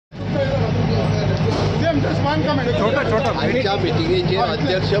आयच्या मिटिंगेचे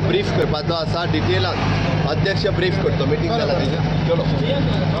अध्यक्ष ब्रीफ करपाचो आसा डिटेलान अध्यक्ष ब्रीफ करतो मिटिंग जाल्या तेजे चलो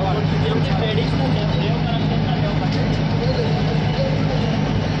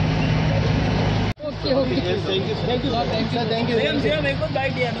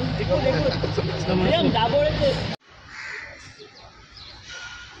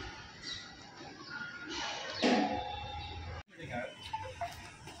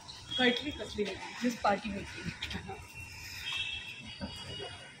कसली जस्ट पार्टी मीटिंग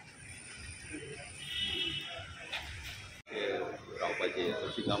रावपाची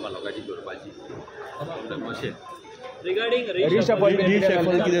अशी कामां लोकांची करपाची अशें रिगार्डिंग रिशफल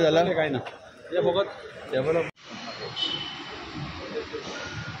कितें जालां काय ना ते फकत डेव्हलप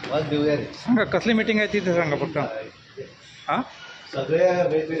सांगा कसली मिटिंग आहे ती ते सांगा फक्त हां सगळे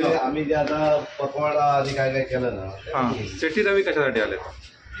वेगवेगळे आम्ही जे आता पकवाडा आधी काय काय केलं ना हां सिटी रवी कशासाठी आले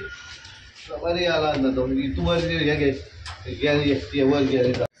बरी आला ना तो तू वर हे घे गेले वर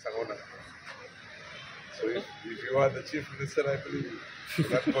गेले So if you are the chief minister, I believe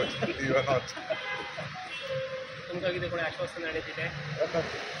unfortunately you are not. तुमकां कितें कोणी आश्वासन आनी दिलें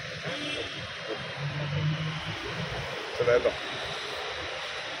So that's all.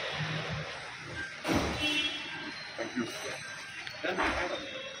 Thank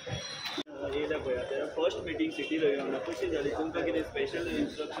you. येयल्या पळय आतां फर्स्ट मिटींग सिटी रवी वांगडा कशी जाली तुमकां कितें स्पेशल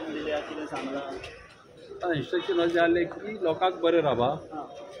इन्स्ट्रक्शन दिले कितें सांगलां इन्स्ट्रक्शन अशें जालें की लोकांक बरें रावपा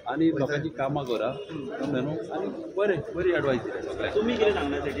आनी लोकांची कामां करा न्हू आनी बरी एडवायस दिली सगळ्यांक तुमी कितें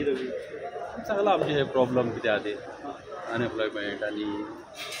सांगला सिटी रवी सांगलां आमचे प्रॉब्लम कितें आहा ते अनएम्प्लॉयमेंट आनी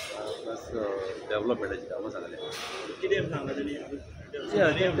प्लस डेव्हलपमेंटाची कामां सांगलें कितें सांगला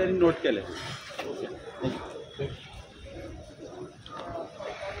तेणी त्यांनी नोट केलें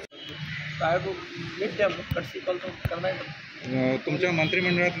मिड टर्म प्रिंसिपल तो करना है तुमच्या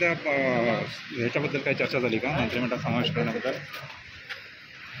मंत्रिमंडळातल्या ह्याच्याबद्दल काही चर्चा झाली का मंत्रिमंडळात समावेश करण्याबद्दल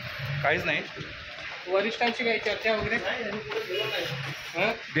काहीच नाही वरिष्ठांची काही चर्चा वगैरे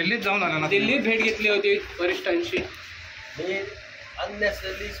दिल्लीत जाऊन आला ना दिल्लीत भेट घेतली होती वरिष्ठांशी मी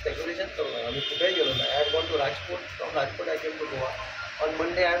अननेसेसरी स्पेक्युलेशन करू नका मी कुठेही गेलो नाही I gone to Rajkot from Rajkot I came to Goa on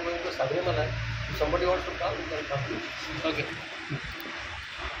Monday I am going to Sabarimala somebody wants to come you can come okay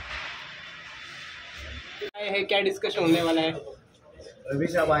है क्या डिस्कशन होने वाला है रवि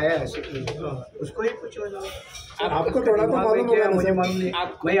साहब आया है उसको ही पूछो आपको थोड़ा तो मालूम होगा ना मुझे मालूम नहीं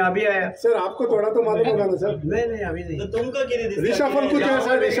आप मैं अभी आया सर आपको थोड़ा तो मालूम होगा ना सर नहीं अभी नहीं तुमका किती रिशफल कुछ है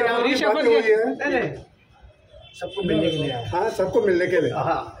सर रिशफल की बात हुई है नहीं सबको मिलने के लिए आया हाँ सबको मिलने के लिए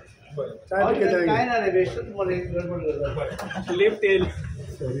हाँ चाय पी के जाएंगे काय ना रे बेस्ट तुम्हाला गडबड करता लिफ्ट येईल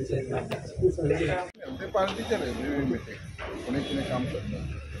ते पार्टीचे मीटिंग कोणी कितें काम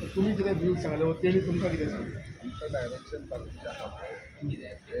करता तुम्ही किती व्ह्यू सांगलो ते तुमका किती सांगलो आमचं डायरेक्शन पार्टीचे आहा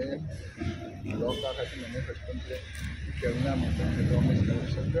ते लोकां खातीर मॅनिफेस्टोचे केन्ना म्हणटा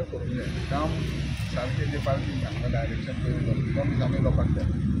रमेश सगळें करून जाय काम सारकें जे पार्टी हांगा डायरेक्शन करून कमी आमी लोकांक द्या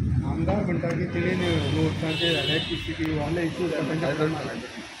आमदार म्हणटा की तेणी रोडसांचे इलेक्ट्रिसिटी वाले इश्यूज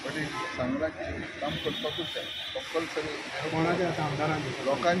बट सांगला की काम करपाकूच जाय कंपल्सरी कोणाचे आता आमदारांचे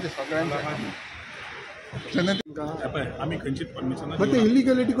लोकांचे सगळ्यांचे आम्ही खंयचीच परमिशन बट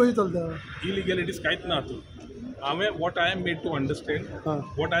इलिगॅलिटी कशी चलता इलिगॅलिटीज कांयच ना हातून हांवें what I am made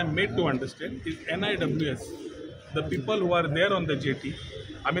to understand is NIWS the people who are there on the jetty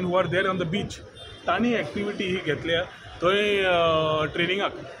I mean who are there on the beach तांणी एक्टिविटी ही घेतल्या थंय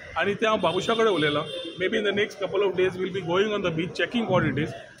ट्रेनिंगाक आनी ते हांव बाबुशा कडेन उलयलां may be in the next couple of days will be going on the beach checking what it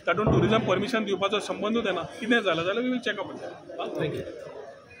is तातूंत tourism permission दिवपाचो संबंदूच येना कितें जालें जाल्यार we will checkup thank you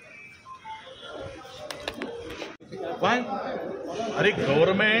Y अरे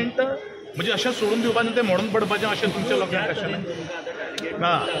गव्हर्मेंट म्हणजे अशें सोडून दिवपाचें तें म्हणून पडपाचें अशें तुमच्या लोकांक कशें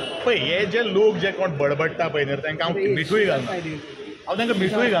ना पळय हे जे लोक जे कोण बडबडटा पळय न्ही तांकां हांव मिठूय घालना हांव तांकां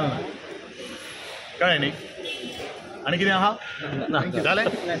मिठूय घालना कळ्ळें न्ही आनी कितें आहा ना जालें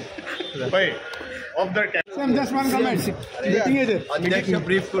पळय ऑफ द अध्यक्ष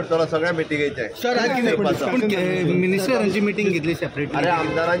ब्रीफ करतलो सगळ्या मिटिंगेचे सर मिनिस्टरांची मिटिंग घेतली सेपरेट अरे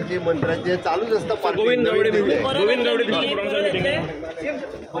आमदारांची मंत्र्यांचे चालूच असतं गोविंद गावडे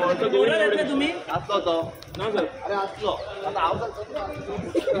तुम्ही असलो तो अरे असलो आता हांव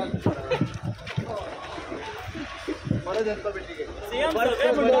परत येतो मिटिंग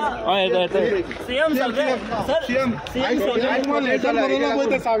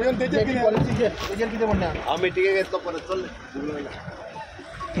मिटिंग घेतलो परत चल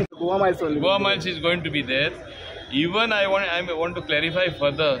Goa Miles is going to be there. Even I want to clarify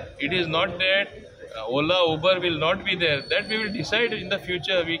further. It is not that Ola, Uber will not be there. That we will decide in the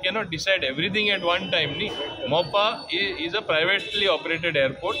future. We cannot decide everything at one time. Mopa is a privately operated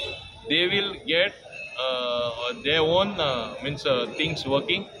airport. They will get their own things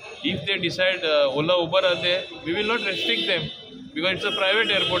working. If they decide Ola, Uber are there, we will not restrict them because it's a private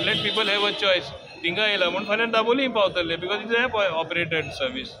airport. Let people have a choice. Tinga येला म्हणून फाल्यां दाबोली पावतले because it's app operated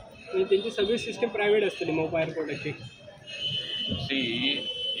service. त्यांची service system private असतली मोपा एअरपोर्टाची. See,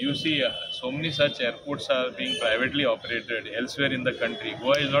 you see, so many such airports are being privately operated elsewhere in the country.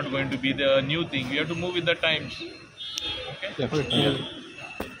 Goa is not going to be the new thing. We have to move with the times. Okay?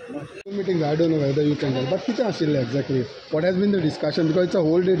 Meetings, I don't know whether you can tell, but किती आशिल्ले exactly? What has been the discussion? Because it's a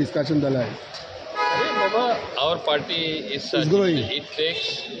whole day discussion जाला आहे. Our party is such, it takes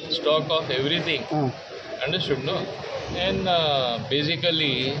stock of everything. Understood, no? And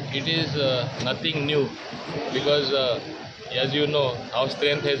basically, it is nothing new because as you know, our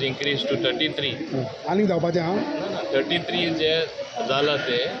strength has increased to 33. आणि जावपाचें हांव 33 जे जाला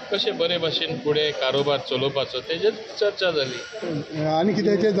ते कशे बरे भाशेन फुडें कारोबार चलोवपाचो तेजेर चर्चा जाली. आणि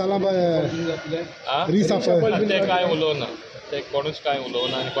कितेंचें जालां रिसाफल ते कांय उलोवना, ते कोणूच कांय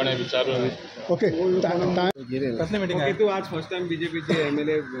उलोवना आनी कोणें विचारून. ओके कसले मिटींग आहे? तू आज फर्स्ट टाइम बीजेपीचे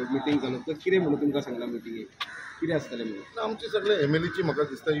MLA मिटींग जालो तर कितें म्हणून तुमकां सांगला मिटींगेक कितें आसतलें म्हणून? आमची सगळे MLAची म्हाका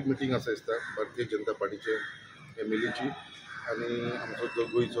दिसता ही मिटींग आसा दिसता भारतीय जनता पार्टीचे MLAची आनी आमचो जो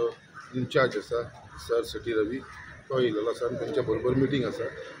गोंयचो इन्चार्ज आसा सर सिटी रवी तो येयलेलो आसा आनी तेंच्या बरोबर मिटींग आसा.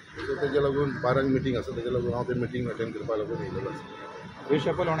 सो तेज्या लागून 12 मिटींग आसा तेज्या लागून हांव ते मिटींग अटेंड करपा लागून येयलेलो आसा.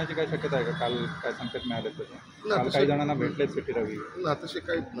 रिशफल होण्याची काय शक्यता आहे का? काल काय संकेत मिळाले तसे? काल काही जणांना भेटले सिटी रवी? ना तशें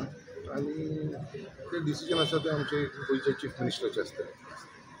कांयच ना आनी ते डिसिजन आसा ते आमचे गोंयचे चीफ मिनिस्टरचे आसतले.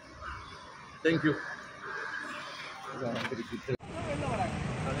 थँक्यू.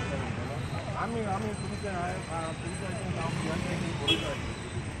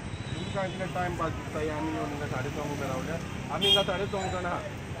 तुमकां इतले टायम पास दिसता आमी येवन हिंगा 2:30 उबे रावल्या. आमी हिंगा 2:30 जाण आहा.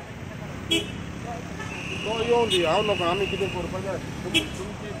 तो येवन दी हांव नोको आमी कितें करपाक जाय.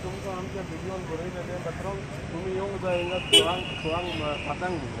 तुमकां आमच्या व्हिडियोन बरयलें तें पात्रांव तुमी येवंक जाय हिंगा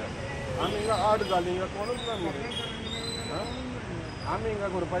 5:05 जाय. आमी हिंगा 8 जाली हिंगा कोणूच ना मरे. आमी हिंगा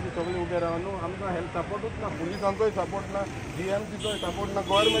करपाची सगळीं उबे रावन न्हू आमकां हेल्थ सपोर्टूच ना. पुलिसांचोय सपोर्ट ना, GMCचोय सपोर्ट ना,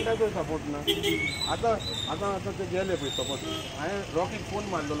 गव्हर्मेंटाचोय सपोर्ट ना. आतां ते गेले पळय सपोज हांवें रॉकीक फोन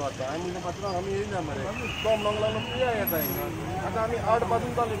मारलेलो आतां हांवें म्हणजे पात्रांव आमी येयल्या मरे तो म्हणूंक लागलो पिया येता हिंगा. आतां आमी 8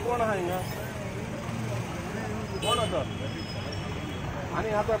 पासून जाली कोण आहा हिंगा? कोण आसा? आनी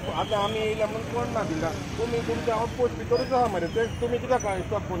आतां आमी येयल्या म्हणून कोण ना थिंगा. तुमी तुमच्या आउटपोस्ट भितरूच आहा मरे. ते तुमी कित्याक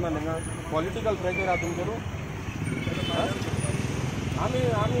स्टॉप करना हिंगा? पॉलिटिकल प्रेशर आहा तुमचेरू? आमी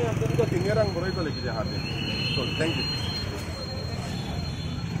तुमच्या सिनियरांक बरयतले कितें आहा तें. So thank you.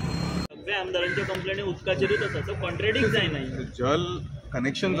 सगळ्या आमदारांच्या कंप्लेनी उदकाचेरूच आसा. सो कॉन्ट्रेडिक्ट जायना. जल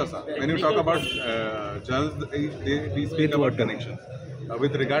कनेक्शन्स आसा. वेन यू टॉक अबाउट जल we speak about connections.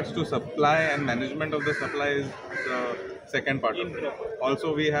 With regards to supply and management of the supply is the second part of it. Also,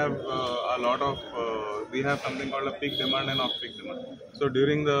 we have a lot of we have something called a peak demand and off-peak demand. So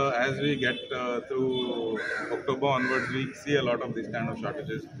during as we get through October onwards, we see a lot of these kind of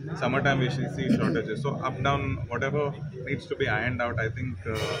shortages. Summertime we see shortages. So up down whatever needs to be ironed out, I think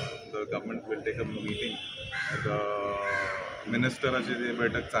the government will take a meeting. The मिनिस्टराची जी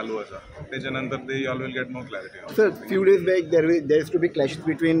बैठक चालू आसा त्याच्यानंतर they all will get more clarity. Sir, few days back there used to be clashes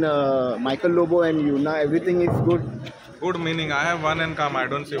between Michael Lobo and you. Now everything is good. Good meaning I have won and come. I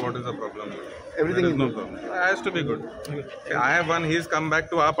don't see what is the problem. Everything is no problem. It has to be good. I have won. He's come back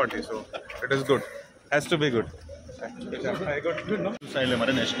to our party, so it is good. Has to be good. सायले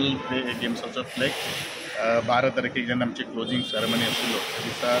मरे national गेम्साचो flag 12 तारखेक जेन्ना आमची closing ceremony आशिल्लो त्या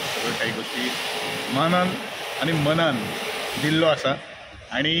दिसा सगळ्यो काही गोष्टी मानान आनी मनान दिल्लो आसा.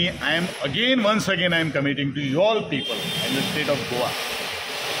 आनी I am once again I am कमिटींग to you all people in the state of Goa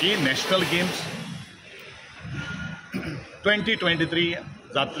की नॅशनल गेम्स 2023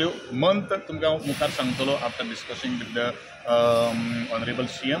 जातल्यो. मंथ तुमकां मुखार सांगतलो after discussing with the honourable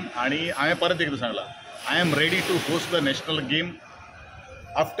CM. आनी हांवें परत एकदां सांगलां I am ready to host the national game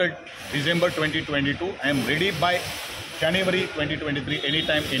after December 2022. I am ready by January 2023,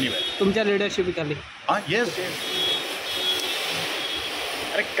 anytime, anywhere. तुमच्या लिडरशिप खाली? Yes.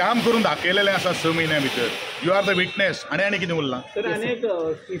 अरे काम करून दाखयलेलें आसा 6 म्हयन्या भितर. You R the witness. आनी कितें उरलां? सर अनेक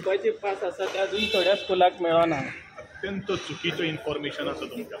स्लिपाचे पास आसा ते अजून थोड्या स्कुलाक मेळना. अत्यंत चुकीचो इन्फॉर्मेशन आसा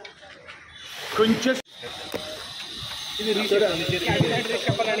तुमकां. खंयचे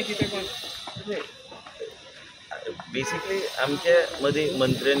बेसिकली आमच्या मध्ये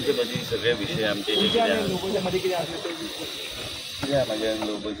मंत्र्यांचे मध्ये सगळे विषय आमचे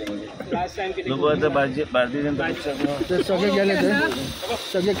लोक आता भारतीय जनता पक्षात सगळे गेले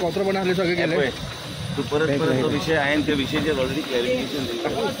सगळे कॉन्ट्रॅक्ट आले सगळे गेले. तू परत तो विषय आहे त्या विषयाचे ऑलरेडी क्लॅरिफिकेशन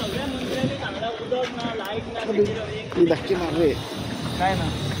नक्की मारले काय ना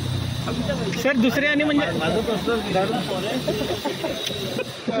सर दुसरे आणि म्हणजे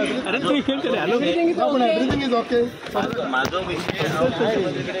अरे तू इकडे आलो एव्हरीथिंग इज ओके माझा विषय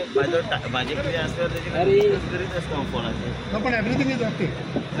माझे किती असल्यावर त्याची फोनाचे पण एव्हरीथिंग इज ओके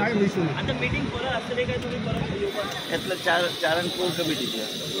काय विषय आता मीटिंग परत असले काय तुम्ही परत यातलं चार आणि 4 कमिटीचे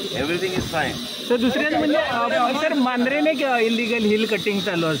एव्हरीथिंग इज फाईन. सर दुसऱ्या म्हणजे सर मांद्रेने इलिगल हिल कटिंग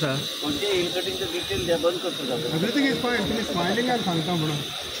चालू असा कोणते हिल कटिंगचं डिटेल द्या बंद करतो जातो. एव्हरीथिंग इज फाईन तुम्ही स्माइलिंग आणि सांगता म्हणून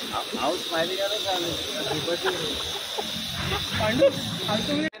हाऊ स्माइलिंग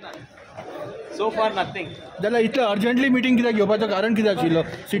सो फार नथिंग. जाल्यार इतलें अर्जंटली मिटींग कित्याक घेवपाचें कारण कित्याक आशिल्लो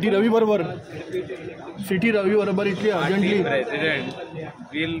सिटी रवी बरोबर इतली urgently. President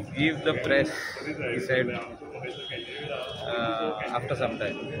will give the press, he said, after some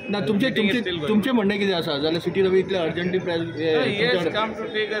time. ना तुमचे म्हणणें कितें आसा जाल्यार सिटी रवी इतले urgently press He has come to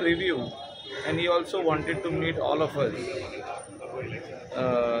take a review, and he also wanted to meet all of us,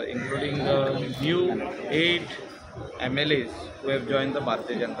 including the new 8 MLAs who have joined the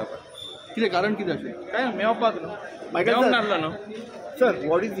Bharatiya Janata Party. कितें कारण कितें अशें काय मेवपाक मेवून नासलो न्हू. Sir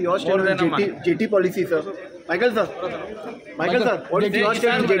what is your stand on jetty policy sir Michael sir what is your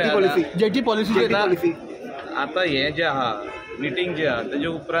stand jetty policy आता हे जे आहा मिटींग जे आहा तेजे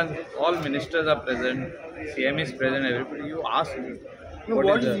उपरांत all ministers R present, CM is present, everybody you ask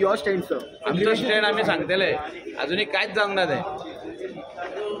what is your stand sir. आमचो stand आमी सांगतले, अजुनी कांयच जावंक ना तें,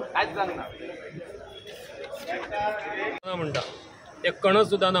 कांयच जावंक ना म्हणटा एक कणस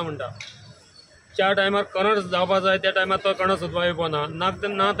सुद्दां ना म्हणटा. ज्या टायमार कणस जावपाक जाय त्या टायमार तो कणस सुद्दां येवपा ना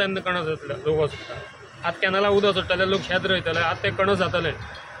तेन्ना कणस रोवपा सुद्दां. आतां कॅनलां उदक सुट्टलें लोक शेत रोयतले, आतां ते कणस जातले,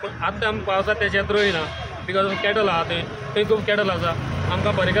 पूण आतां आमी पावसांत ते शेत रोयना बिकॉज ऑफ कॅटल आहा थंय खूब कॅटल आसा.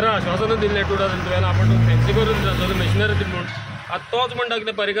 आमकां पर्रीकरान आश्वासनां दिल्लें 2012 आपण फेन्सी करून जातलो मशिनरी दिली म्हूण. आतां तोच म्हणटा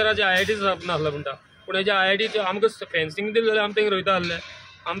कितें पर्रीकराचे IIT नासलो म्हणटा, पूण हेजे IIT आमकां फेन्सींग दिलें जाल्यार आमी थंय रोयता आसले.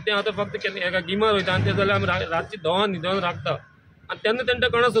 आमी तें आतां फक्त एका गिमार रोयता आनी ते जाल्यार आमी रातची न्हिदोन राखता आनी तेन्ना तेंच्या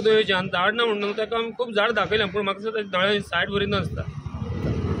कणस सुद्दां येवचें. आनी झाड ना म्हणून ताका आमी खूब झाड दाखयलें, पूण म्हाका दिसता दोळ्यांनी सायड बरी नासता.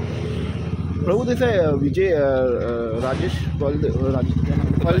 प्रभु देसाई विजय राजेश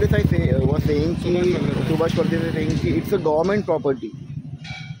फलदेसाई was saying कि सुभाष फलदेसाई saying कि it's a government property.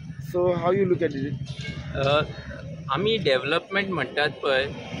 So how you look at it? आमी डेव्हलपमेंट म्हणटात पळय,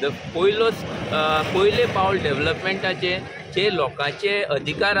 पयले पावल डेव्हलपमेंटाचे जे लोकांचे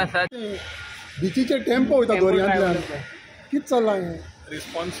अधिकार आसात. बिचीचे टेम्पो वयता दर्यांतल्यान कितें चल्लां हें.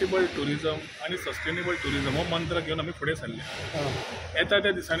 रिस्पॉन्सिबल टुरिजम आणि सस्टेनेबल टुरिजम हो मंत्र घेवन आमी फुडें सरले. येता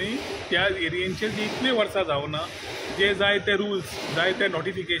त्या दिसांनी त्या एरियेंचेर जी इतलीं वर्सां जावना, जे जाय ते रूल्स, जाय ते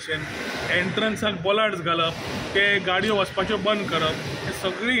नोटिफिकेशन, एंट्रन्साक बॉलार्ड्स घालप, ते गाडयो वचपाच्यो बंद करप, हे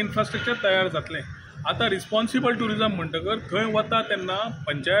सगळी इन्फ्रास्ट्रक्चर तयार जातलें. आतां रिस्पॉन्सिबल टुरिजम म्हणटकर थंय वता तेन्ना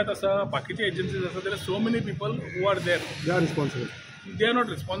पंचायत आसा, बाकीचे एजन्सीज आसा, there are so many people who are there. They are responsible. They are not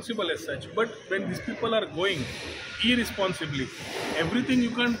responsible as such, but when these people are going irresponsibly, everything you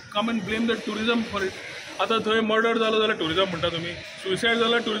can come and blame the tourism for it. आता थंय murder जालो जाल्यार tourism म्हणटा तुमी, suicide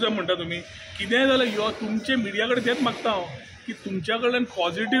जाल्यार tourism म्हणटा तुमी, कितेंय जाल्यार ह्यो तुमचे मिडिया कडेन तेच मागता हांव की तुमच्या कडल्यान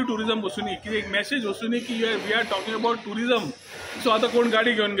पॉझिटिव्ह टुरिजम वचूनी, कितें एक मॅसेज वचूनी की we R talking about tourism. So आतां कोण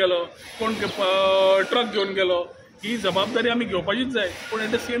गाडी घेवन गेलो, कोण ट्रक घेवन गेलो, ही जबाबदारी आमी घेवपाचीच जाय. पूण एट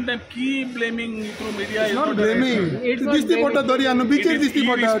द सेम टायम की blaming through media is not दिसती पडटा दर्यान बीचेर दिसती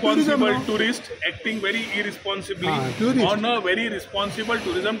पडटा. Responsible tourist acting very irresponsibly on a very responsible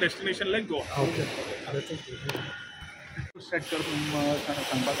tourism destination like Goa. Set करून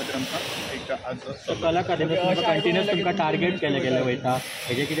सांगपा खातीर आमकां एक आज कला अकादमी कंटिन्यूअस तुमकां टार्गेट केले वयता,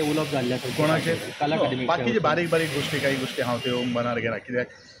 हेजे कितें उलोवप जाल्लें कोणाचे कला अकादमी बाकीचे बारीक गोश्टी काही गोश्टी हांव त्यो मनार घेना, कित्याक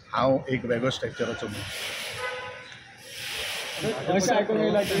हांव एक वेगळो स्ट्रक्चराचो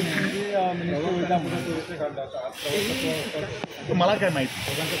मला काय माहिती,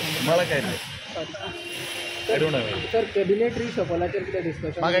 I don't know. Sir cabinet रिशफलाचेर कितें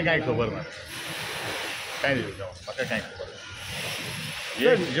डिस्कशन म्हाका कांय खबर ना, कांय म्हाका कांय खबर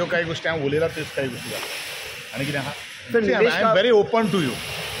ना. ज्यो कांय गोश्टी हांव उलयला त्योच कांय गोश्टी जाता आनी कितें आहा. I am very open to you.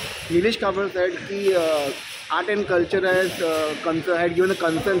 Nilesh Kavra said कि art and culture had given a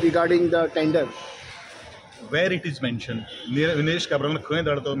concern regarding the tender. Where it is mentioned, Nilesh Kavra खंय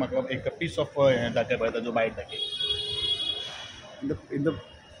धाडतो म्हाका एक पीस ऑफ दाखय पळय ताजो बायट दाखय. In the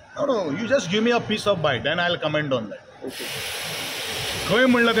no, you just give me a piece of bite, then I'll comment on that. Okay. खंय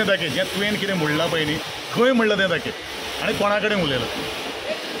म्हणलं तें दाखय, जें तुवें कितें म्हणलां पळय न्ही, खंय म्हणलं तें दाखय आनी कोणा कडेन उलयलां.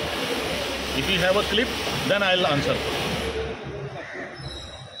 If you have a clip, then I'll answer.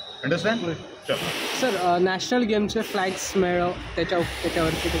 Understand? Sir national गेमचे flags मेळो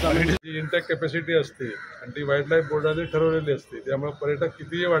त्याच्यावरती जी इंटॅक्ट कॅपॅसिटी असते आणि ती वाईल्ड लाईफ बोर्डाने ठरवलेली असते, त्यामुळे पर्यटक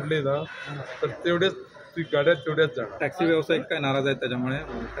कितीही वाढले ना तर तेवढेच गाड्या तेवढ्याच जाणार. टॅक्सी व्यावसायिक काय नाराज आहेत त्याच्यामुळे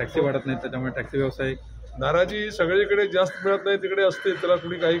टॅक्सी वाढत नाही त्याच्यामुळे टॅक्सी व्यावसायिक नाराजी सगळीकडे जास्त मिळत नाही तिकडे असते त्याला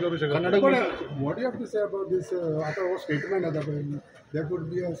कुणी काही करू शकत नाही. What do you have to say about this? आता स्टेटमेंट आता there could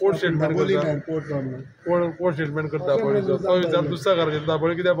be a कोण स्टेटमेंट करता airport government. कोण स्टेटमेंट करता आपण तो विचार दुसरा करायचा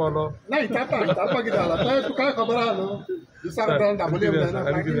दाबोळी कित्याक पावलो नाही तापा किती आला तर तुका खबर आहा न्हू दुसरा दाबोली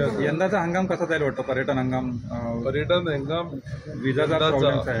यंदाचा हंगाम कसा जाईल वाटतं पर्यटन हंगाम विजाचा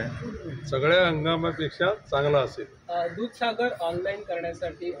प्रॉब्लेम आहे सगळ्या हंगामापेक्षा चांगला असेल. दूधसागर ऑनलाईन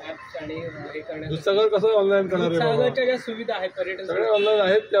करण्यासाठी ऍप्स आणि हे करण्यासाठी दूधसागर कसं ऑनलाईन करणार आहे? दूधसागरच्या ज्या सुविधा आहेत पर्यटन सगळे ऑनलाईन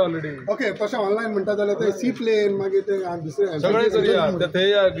आहेत त्या ऑलरेडी. ओके तशें ऑनलाईन म्हणटा जाल्यार ते सी प्लेन मागीर ते दुसरे सगळे करूया थंय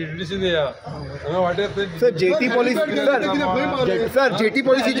या डीडीसीन या हांगा वाटेर sir jetty policy sir jetty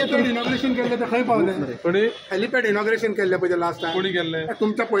पॉलिसीचे इनॉग्रेशन केल्लें ते खंय पावलें? कोणी हेलिपॅड इनॉग्रेशन केल्लें पळय लास्ट टायम कोणी केल्लें?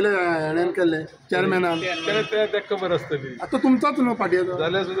 तुमच्या पयले हेणेन केल्लें चेअरमॅनान. ते खबर आसतली आता तुमचाच न्हू पाटयेचो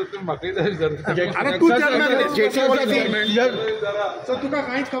जाल्यार सुद्दां तुम्ही म्हाकाय जाय विचारता. अरे तू चेअरमॅन जेटी पॉलिसी सर तुका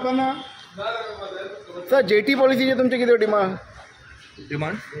कांयच खबर ना. सर जेटी पॉलिसीचे तुमचे किती डिमांड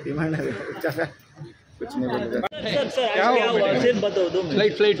कुछ नहीं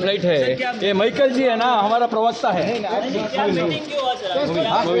फ्लाइट है ये माइकल जी है ना हमारा प्रवक्ता है।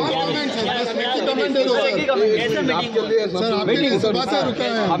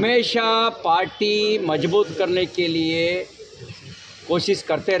 हमेशा पार्टी मजबूत करने के लिए कोशिश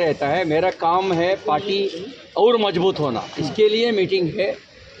करते रहता है। मेरा काम है पार्टी और मजबूत होना, इसके लिए मीटिंग है।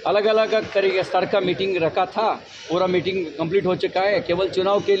 अलग अलग तरीके स्तर का मीटिंग रखा था, पूरा मीटिंग कंप्लीट हो चुका है। केवल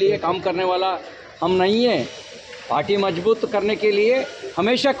चुनाव के लिए काम करने वाला हम नहीं है, पार्टी मजबूत करने के लिए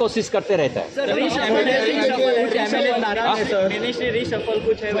हमेशा कोशिश करते रहता है।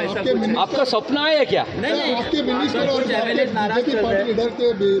 आपका सपना है क्या?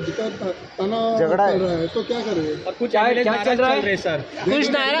 झगड़ा है तो क्या करें? क्या चल रहा है सर? कुछ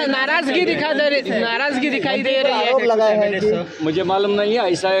नाराजगी दिखाई दे रही है। मुझे मालूम नहीं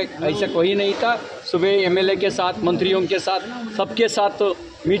है, ऐसा कोई नहीं था। सुबह एमएलए के साथ, मंत्रियों के साथ, सबके साथ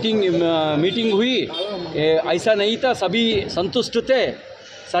मीटिंग हुई, ऐसा नहीं था। सभी संतुष्ट थे,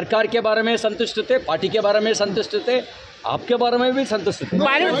 सरकार के बारे में संतुष्ट थे, पार्टी के बारे में संतुष्ट थे, आपके बारे में भी संतुष्ट थे।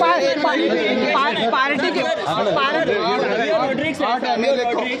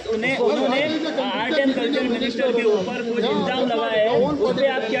 उन्होंने आर्ट एंड कल्चर मिनिस्टर के ऊपर कुछ इल्जाम लगाए हैं, उस पे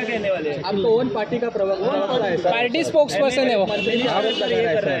आप क्या कहने वाले हैं? आपको ओन पार्टी का प्रवक्ता है, पार्टी स्पोक्स पर्सन है वो।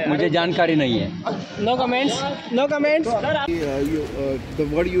 मुझे जानकारी नहीं है। No comments, no comments. The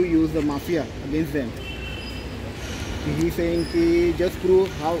word you use, the mafia, against them. He's saying कि just prove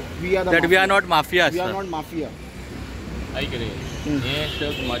how we are the that mafia. we are not mafia. We are not mafia. ऐक रे, हे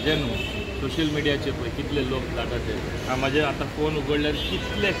शब्द माझे न्हू, सोशल मिडियाचे पळय कितले लोक जातात ते. माझे आता फोन उगडल्यार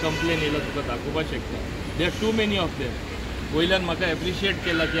कितले कंप्लेन येयला तुका दाखोवपाक शकता. They are to many of them. वयल्यान म्हाका एप्रिशिएट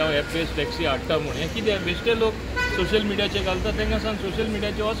केला की हांव एपएस टॅक्सी हाडटा म्हूण. हें कितें बेश्टे लोक सोशल मिडियाचेर घालता, तांकां सांग सोशल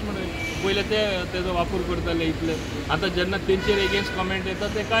मिडियाचेर वच म्हणून. पयले तेजो वापर करताले इतले. आतां जेन्ना तेंचेर एगेन्स्ट कमेंट येता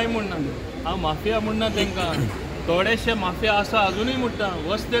ते कांय म्हणना. हांव माफिया म्हणना तांकां. थोडेशे माफिया आसा अजुनूय म्हणटा,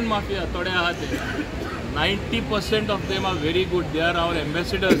 वर्स देन माफिया थोडे आहा ते. 90% of them R very good. They are our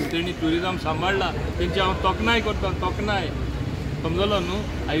ambassadors. तेणी ट्युरिजम सांबाळला, तेंची हांव तोखणाय करता, तोखणाय. समजलो न्हू.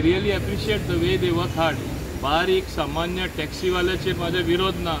 I really appreciate the way they work hard. बारीक सामान्य टॅक्सीवाल्याचेर म्हाजो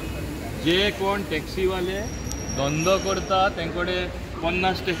विरोध ना. जे कोण टॅक्सीवाले धंदो करता तेंकडे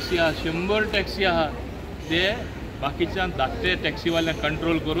 50 टॅक्सी आहा, 100 टॅक्सी आहा, ते बाकीच्या धाकटे टॅक्सीवाल्यांक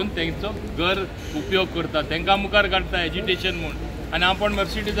कंट्रोल करून तेंचो घर उपयोग करता, तांकां मुखार काडटा एज्युटेशन म्हूण. आनी हांव पण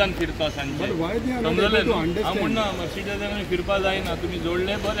मर्सिडीजान फिरता सांजचे. समजलें न्हू. हांव म्हणना मर्सिडीजान फिरपा जायना. तुमी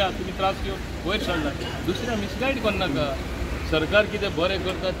जोडले बरें आहा, तुमी त्रास घेवन वयर सरला. दुसऱ्या मिसगायड करनाका. सरकार कितें बरें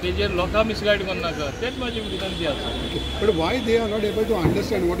करता तेजेर लोकांक मिसगायड करनाका. तेच म्हाजी विनंती आसा. But why they are not able to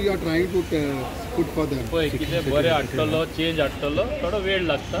understand what you are trying to put for them? पळय कितें बरें हाडटलो, चेंज हाडटलो, थोडो वेळ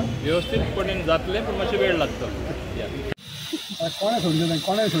लागता. व्यवस्थीतपणेन जातलें पूण मातशें वेळ लागता.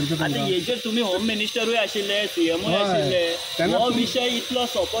 आता हेचेर तुमी होम मिनिस्टरूय आशिल्ले, सीएमूय आशिल्ले, हो विशय इतलो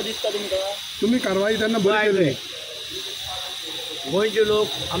सोंपो दिसता तुमकां? तुम्ही कारवाई त्यांना बरी केली. गोंयचे लोक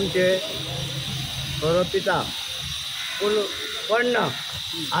आमचे बरो पिता पूण पडना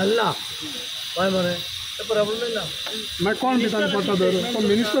हालना कळ्ळें मरे. ते प्रॉब्लेम ना. मागीर कोण भितर पडटा तर? तो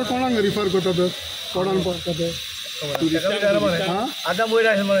मिनिस्टर कोणाक रिफर करता तर? कोणाक पडटा तर? आतां वयर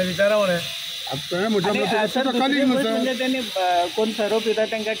आसा मरे, विचारा मरे. म्हणजे त्यांनी कोण सर्व पिता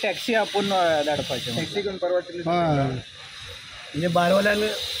तांकां टॅक्सी आपूण धाडपाचें. टॅक्सी कोण परवडटली? म्हणजे बारवाल्यान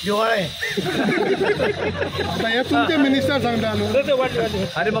दिवाळे. आता हे तुमचे मिनिस्टर सांगता न्हू.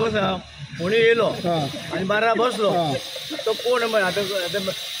 अरे म्हाका सांग, कोणी येयलो आनी बारा बसलो तो कोण आतां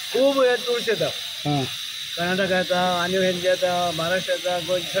खूब टुरिस्ट येता. कर्नाटका येता आनी हेंचे येता महाराष्ट्र येता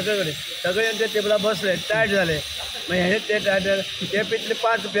गोंय सगळे यांच्या टेबला बसले टायट झाले मागीर हे ते टायट ते पितले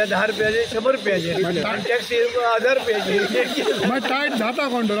 5 रुपया 10 रुपयाचे 100 रुपयाचे टॅक्सी 1000 रुपयाची मागीर टायट जाता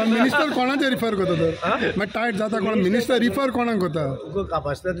कोण तर मिनिस्टर कोणाचे रिफर करता तर मागीर टायट जाता कोण मिनिस्टर रिफर कोणाक करता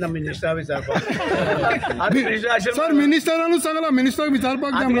कापासतात ना मिनिस्टर विचारपाक सर मिनिस्टरानूच सांगला मिनिस्टर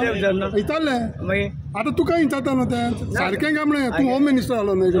विचारपाक विचारले मागीर आतां तुका विचारता न्हू तें सारकें काम न्हय तूं होम मिनिस्टर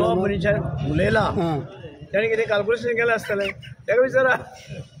आलो न्हय होम मिनिस्टर उलयला ताणें कितें कॅल्क्युलेशन केलें आसतलें ताका विचारा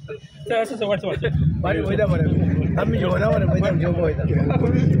वयता बरें आमी जेवना बरें वयता जेवपा वयता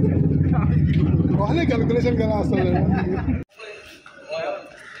कोणें कॅल्क्युलेशन केलां आसतलें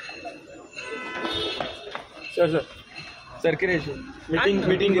सर कितें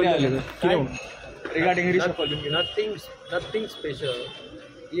meeting regarding nothing special.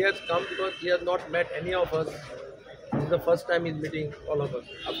 He has come because he has not met any of us. This is the first time he's meeting all of us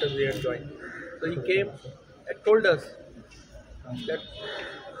after we had joined. So he came and told us that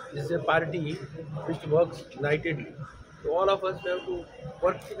this is a party which works unitedly. So all of us have to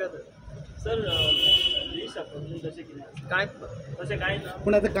work together. Sir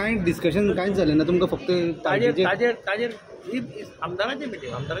पूण आतां कांय discussion कांयच जालें ना तुमकां फक्त ताजेर ही आमदाराची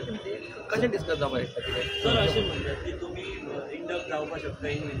meeting कशें डिस्कस जावपा शकता कितें सर अशें म्हणटात की तुमी इंडक्ट जावपाक शकता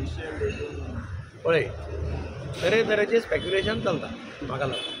इन मिनिस्ट्रियल पळय तरेतरेचें स्पेक्युलेशन चलता म्हाका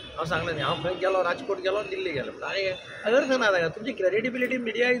लागून हांव सांगलें न्ही हांव खंय गेलो राजकोट गेलो दिल्ली गेलो आनी अर्थ ना ताका तुमची credibility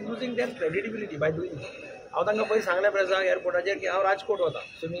media is losing there credibility bye doing हांव तांकां पयलीं सांगलें प्रेसाक एअरपोर्टाचेर की हांव राजकोट वता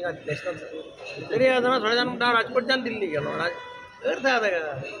स्विमींग नॅशनल तरी जाणां थोडे जाण म्हणटा हांव राजकोटच्यान दिल्ली गेलो अर्थ आहा ताका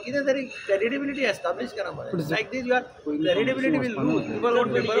कितें तरी क्रेडिबिलिटी एस्टाब्लीश करा मरे लायक दीस you R credibility will loose people won't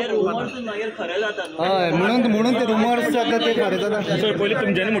paper मागीर खरें जाता हय म्हणून ते रुमर्स जाता ते खरें जाता सर पयलीं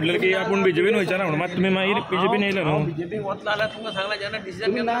तुमच्यांनी म्हटलें की आपूण बीजेपीन वयचा ना म्हणून मात तुमी मागीर बीजेपीन येयले न्हू बीजेपी वतलो जाल्यार तुमकां सांगलां जेन्ना डिसिजन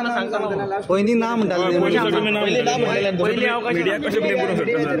घेतलो तेन्ना सांगतालो पयलीं ना म्हणटाले पयलीं हांव मिडियाक कशें ब्लेम करूंक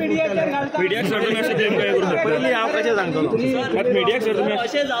शकता मिडियाक सर तुमी अशें ब्लेम काय करूंक शकता पयलीं हांव कशें सांगतलो मात मिडियाक सर तुमी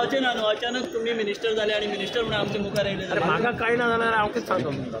अशें जावचें ना न्हू अचानक तुमी मिनिस्टर जाले आनी मिनिस्टर म्हणून आमच्या मुखार येयले अरे म्हाका कळना जाल्यार हांव कितें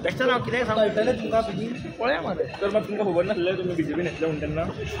सांगतलो बेश्टेच हांव कितेंय सांगतलें तुमकां पळया मरे सर मात तुमकां खबर नासलें तुमी बीजेपीन येतले म्हणून तेन्ना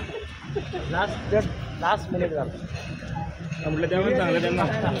लास्ट मिनीट जालो म्हटलें तेव्हाच सांगलें तेन्ना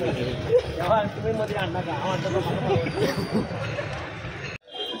तुम्ही मदीं हाडनाका हांव हाडटलो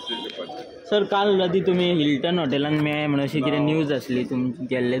सर काल राती तुमी हिल्टन हॉटेलान मेळ्ळे म्हणून अशी कितें न्यूज आसली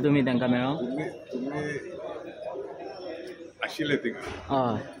गेल्ले तुमी तांकां मेळो आशिल्ले थिंगा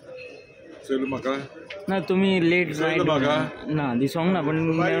हय चल म्हाका ना तुमी लेट नायट ना दिसोंक ना पण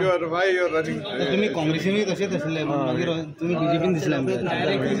why you are running तुमी काँग्रेसीनूय तशेंच आसले मागीर तुमी बीजेपीन दिसले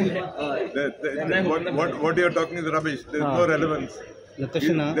what you are talking is rubbish. There is no relevance.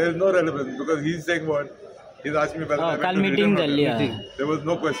 तशें ना There is no relevance because he is saying what he's asked me whether काल मीटिंग जाल्ली there was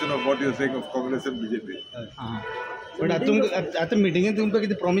no question of what you are saying of Congress and BJP. पण आतां मिटिंगेन तुमकां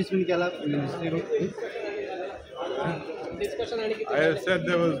कितें promise bin केला I have said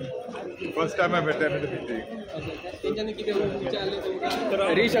there was first time I've attended a meeting.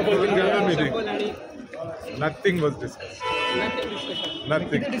 Meeting. Nothing was discussed.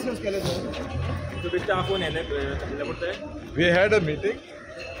 Nothing. We had a meeting.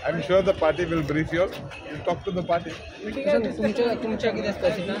 I'm sure the party will brief you. You'll talk to the party.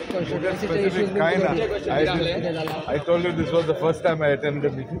 I told you this was the first time I attended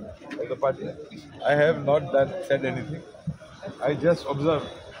a meeting of the party. I have not said anything. I just observed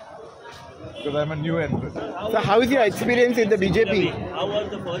because I'm a new entrant. So how is your experience in the BJP? How was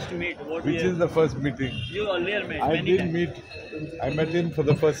the first meet? Which is the first meeting? You earlier met. I didn't meet. I met him for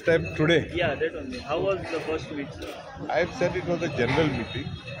the first time today. Yeah, that only. How was the first meet, sir? I've said it was a general meeting.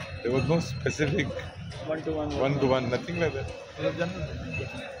 There was no specific one-to-one, nothing like that. It was general.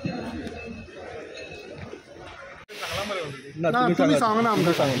 तुम्ही सांगा ना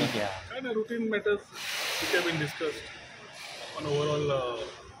आमकां सांगा kind of routine matters which have been discussed on overall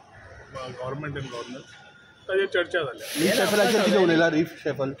government and governance. ताजेर चर्चा जाल्या शेफलाचेर कितें उलयला reef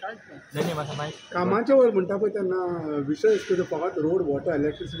shuffle कामाच्या वर म्हणटा पळय तेन्ना विशय कितें फकत रोड वॉटर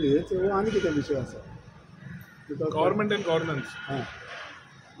इलेक्ट्रिसिटी हेच आनी कितें विशय आसा government and governance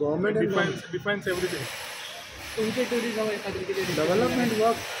government डिफायन्स everything तुमचे टुरिझम खातीर कितें डेव्हलपमेंट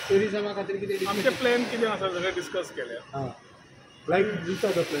वर्क टुरिझमा खातीर कितें आमचे प्लॅन कितें आसा सगळें डिस्कस केल्या लायक these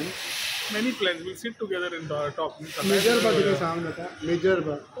are the plan many plans we'll sit together and talk major बा कितें सांग नाका मेजर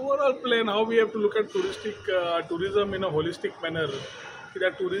बा overall plan how we have to look at tourism in a holistic manner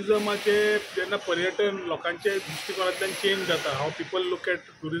कित्याक टुरिझमाचे जेन्ना पर्यटन लोकांचे दृश्टिकोनांतल्यान चेंज जाता हाव people look at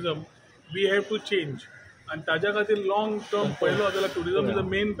tourism we have to change आनी ताज्या खातीर लॉंग टर्म पळयलो जाल्यार tourism is the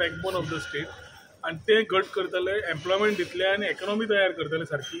main backbone of the state आनी ते घट करतले, एम्प्लॉयमेंट दितले आनी इकॉनॉमी तयार करतले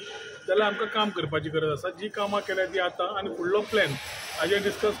सारकी, जाल्यार आमकां काम करपाची गरज आसा. जी कामां केल्या ती आतां आनी फुडलो प्लॅन हाजेर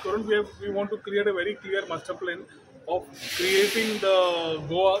डिस्कस करून we want to create a very clear master plan of creating the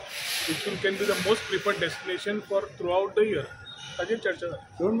Goa which can be the most preferred destination for throughout the year. ताजेर चर्चा जाली.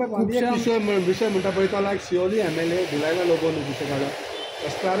 विषय म्हणटा पळय तो लायक शिवोली MLA दिलायला लोगोन विषय काढा.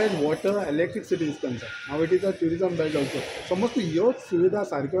 As far as water, electricity is concerned, now it is a tourism belt also. समज तू ह्योच सुविधा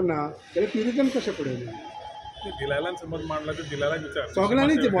सारक्यो ना जाल्यार ट्युरिजम कशें फुडें दिलायलान समज मांडला तर दिलायला विचार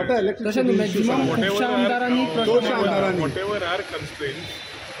सगळ्यांनी water electricity whatever are constraints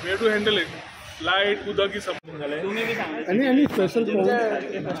we have to handle it. Light, उदक is something. Any special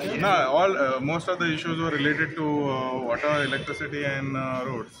No, all most of the issues were related to water, electricity and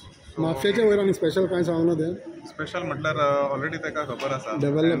roads. म्हापशेच्या वयर आनी स्पेशल कांय सांगना ते स्पेशल म्हटल्यार ऑलरेडी ताका खबर आसा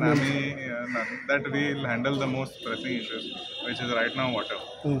आमी that will handle the most pressing issues which is right now water.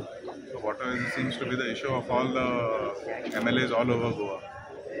 Water seems to be the issue of all the MLAs all over Goa.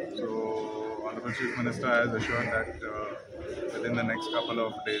 So Honorable Chief Minister has assured that within the next couple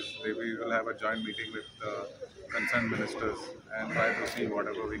of days we will have a joint meeting with the concerned ministers and try to see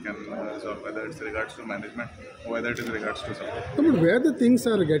whatever we can resolve, whether it's regards to management or whether it is regards to supply. But where the things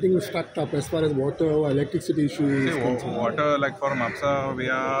are getting stuck up as far as water or electricity issues? Water, like for Mapsa, we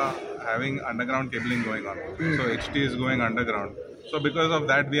are having underground cabling going on. So HT is going underground. So because of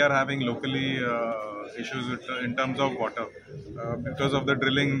that, we are having locally issues in terms of water. Because of the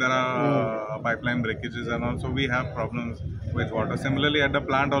drilling, there are pipeline breakages and also we have problems with water. Similarly, at the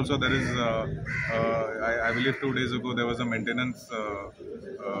plant also there is, I believe 2 days ago, there was a maintenance,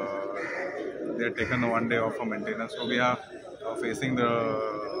 they had taken 1 day off for maintenance. So we are facing the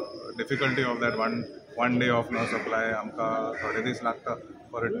difficulty of that one day of no supply. Amka 30 days lagta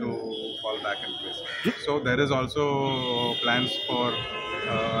for it to fall back in place. So there is also plans for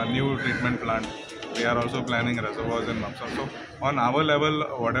a new treatment plant. We are also planning reservoirs in Mapsa. So on our level,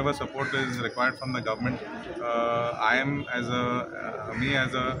 whatever support is required from the government, I am as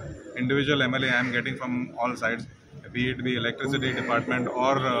a individual MLA, I am getting from all sides, be it the electricity department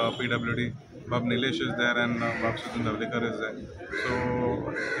or PWD. Bab Nilesh is there and Bab Sudhin Davlikar is there. So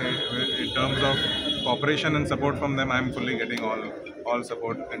in terms of cooperation and support from them, I am fully getting all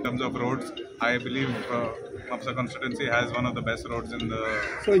support. In terms of roads, I believe Mapsa constituency has one of the best roads in the.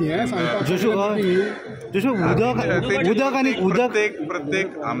 So yes,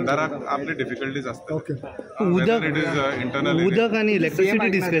 प्रत्येक आमदाराक आपली difficulties असतात. Whether it is internal उदक आणि electricity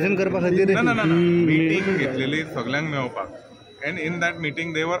discussion करपा खातीर ना meeting घेतलेली सगळ्यांक मेळपाक. And in that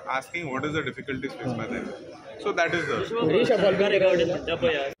meeting, they were asking what is the difficulties faced by them. So that is the.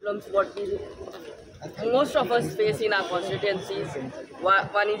 Most of us face in our constituencies.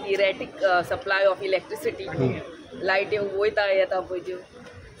 One is erratic supply of electricity. Light वयता येता पळय.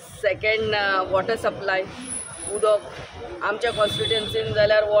 Second, water supply. उदक आमच्या कॉन्स्टिट्युएन्सीन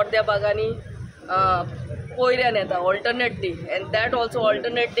जाल्यार अर्द्या भागांनी पयल्यान येता alternate day end that also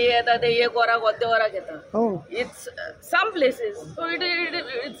alternate day येता ते 1 वराक अर्द्या वराक येता. It's some places so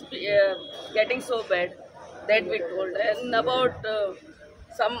it's getting so bad that we told end about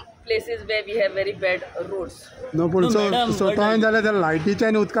some places way we have very bad roads. No पूण स्वतः जाल्यार त्या लायटीचे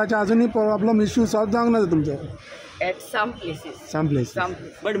आनी उदकाचे अजूनही प्रॉब्लम इश्यू सॉल्व जावंक ना तुमचो. At some places.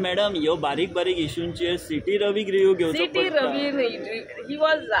 But madam, यो बारीक इश्यूंचे सिटी रवी रिव्यू घेवचो. City Ravi he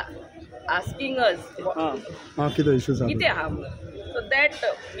was asking us कितें issues कितें आहा. So that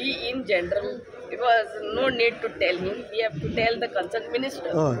we in general, it was no need to tell him. We have to tell the concerned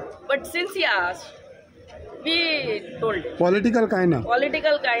minister. But since he asked, we told him. Political काय ना.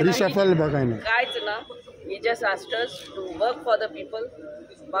 Political काय ना. Reshuffle काय ना. कायच ना. He just asked us to work for the people.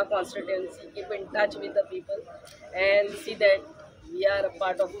 Our constituency, keep in touch with the people and see that we are a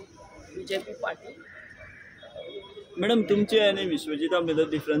part of BJP party. Madam तुमचे आनी विश्वजिता भितर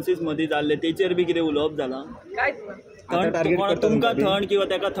डिफरन्सीस मदीं जाल्ले तेचेर बी कितें उलोवप जालां? कांयच ना. तुमकां थंड किंवा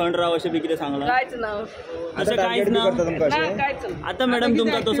ताका थंड राव अशें बी कितें सांगलां? कांयच ना. अशें कांयच ना. आतां मॅडम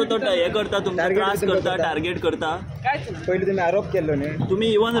तुमकां तसो तो हे करता, तुमकां त्रास करता, टार्गेट करता. पयलीं तुमी आरोप केल्लो न्ही. तुमी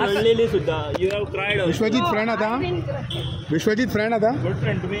इवन रडलेली सुद्दां. You have क्रायड. विश्वजीत फ्रेंड आतां. विश्वजीत फ्रेंड आतां. गुड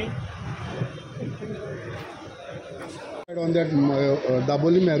फ्रेंड तुमी. On that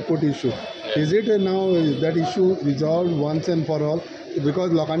Dabolim airport issue, is it now that issue resolved once and for all?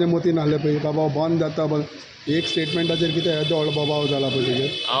 Because लोकांच्या मतीन आहले पळय बाबा बंद जाता एक स्टेटमेंटाचेर कितें येदो बाबाव जाला पळय तेजेर.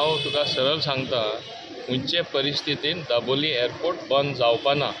 हांव तुका सरळ सांगता खंयचे परिस्थितीन दाबोली एअरपोर्ट बंद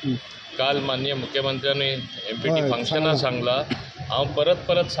जावपा ना. काल माननीय मुख्यमंत्र्यांनी MPT फंक्शनाक सांगला. हांव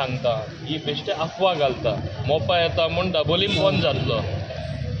परत सांगता ही बेश्टे अफवा घालता. मोपा येता म्हूण दाबोलीम बंद जातलो.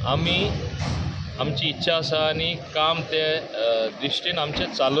 आमी आमची इच्छा आसा आनी काम ते दृश्टीन आमचे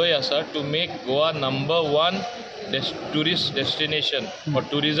चालूय आसा to make Goa number 1 tourist destination or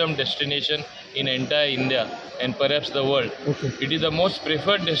tourism destination in entire India and perhaps the world. It is the most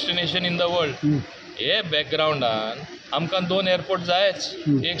preferred destination in the world. हे बॅकग्राउंडान आमकां 2 एअरपोर्ट जायच,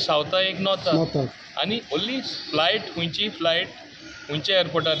 एक सावथा एक नॉर्था, आनी ओन्ली फ्लायट खंयच्या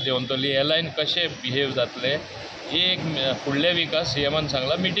एअरपोर्टार देंवतली, एअरलायन कशें बिहेव जातले एक फुडल्या विकाक CMन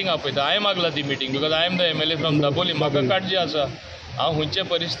सांगला मिटींग आपयता. हांवें मागला ती meeting because I am the MLA from Dabolim. म्हाका काळजी आसा हांव खंयचे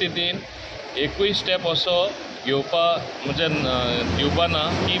परिस्थितीन एकूय स्टेप असो घेवपाक म्हणजे दिवपा ना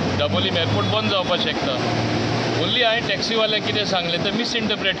की दाबोली एअरपोर्ट बंद जावपाक शकता. ओन्ली हांवें टॅक्सीवाल्याक कितें सांगलें तर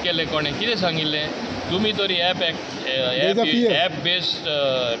मिसइंटरप्रेट केलें. कोणें कितें सांगिल्लें, तुमी तरी ॲप बेस्ड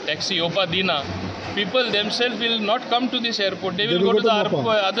टॅक्सी येवपाक दिना. People themselves will not come to this airport. They will go to the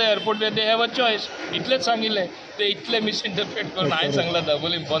other airport where they have a choice. इतलेंच सांगिल्लें. ते इतले मिसइंटरप्रेट करून हांवें सांगलां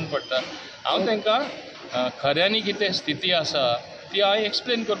दाबोली बंद पडटा. हांव तांकां खऱ्यांनी कितें स्थिती आसा ती हांवें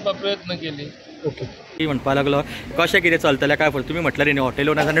एक्सप्लेन करपाक प्रयत्न केली. ती म्हणपाक लागलो कशें कितें चलतलें काय फुडें. तुमी म्हटलें न्ही हॉटेल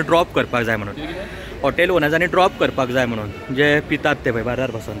ओनर्सांनी ड्रॉप करपाक जाय म्हणून. हॉटेल ओनर्सांनी ड्रॉप करपाक जाय म्हणून जे पितात ते पळय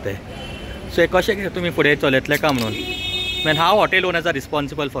बाजार बसून ते. सो कशें कितें तुमी फुडें चलयतले काय म्हणून. Main how hotel owners R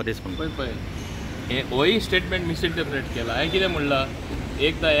responsible for दीस म्हणून. पळय हे होय स्टेटमेंट मिसइंटरप्रेट केला. हांवें कितें म्हणलां,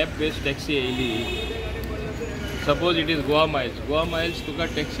 एकदां ॲप बेस्ड टॅक्सी येयली, suppose it is Goa Miles Tuka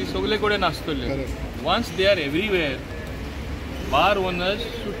taxi सगळे कडेन आसतल्यो. Once they are everywhere, bar owners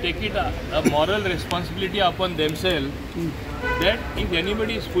should take it a moral responsibility upon themselves that if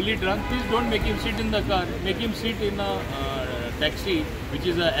anybody is fully drunk, please don't make him sit in the car, make him sit in a taxi which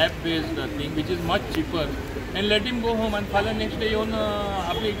is a app based thing which is much cheaper and let him go home and फाल्यां next day येवन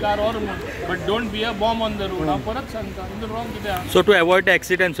आपली car or but don't be a bomb on the road. हांव परत सांगता in the wrong कित्याक. So to avoid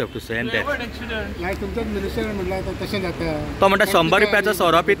accidents you have to say and that. avoid accident. नाही तुमचोच minister म्हणला तशें जाता. तो म्हणटा 100 रुपयाचो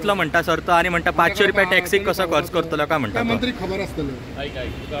सोरो पितलो म्हणटा सर तो आनी म्हणटा 500 रुपया टॅक्सीक कसो खर्च करतलो काय म्हणटा. मंत्री खबर आसतलो. ऐक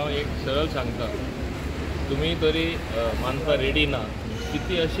तुका हांव एक सरळ सांगता, तुमी तरी मानता रेडी ना.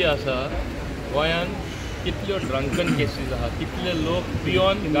 स्थिती अशी आसा गोंयान कितल्यो ड्रंकन केसीस आहा, कितले लोक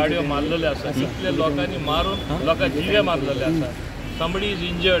पियोन गाडयो मारलेले आसा, कितले लोकांनी मारून लोकां जिवे मारलेले आसा. Somebody is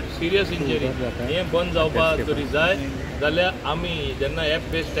injured, serious injury. हें बंद जावपाक तरी जाय जाल्यार आमी जेन्ना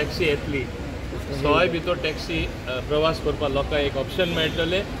ॲप बेस्ड टॅक्सी येतली सवाय भितर टॅक्सी प्रवास करपाक लोकांक एक ऑप्शन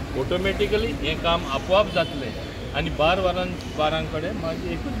मेळटलें. ऑटोमॅटिकली हें काम आपोआप जातलें. आनी बारां कडेन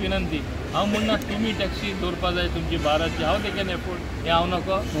म्हाजी एकूच विनंती, हांव म्हणना तुमी टॅक्सी दवरपा जाय तुमची बाराची, हांव दे कॅन एफोर्ड, हें हांव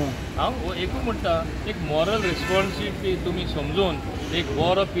नको. हांव एकूच म्हणटा एक मॉरल रिस्पॉन्सिबिलिटी तुमी समजून एक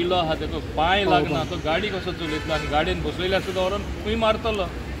बरो पिलो आहा ताका पांय लागना तो गाडी कसो चलयतलो आनी गाडयेन बसयल्या सुद्दां व्हरून खंय मारतलो.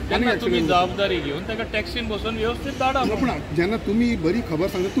 तेन्ना तुमी जबाबदारी घेवन ताका टॅक्सीन बसून वेवस्थीत धाडा. पूण जेन्ना तुमी बरी खबर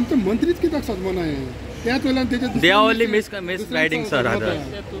सांगता तुमचो मंत्रीच कित्याक सजमना हें त्याच वेळान तेजे दे आर ओन्ली मिसगायडिंग सर.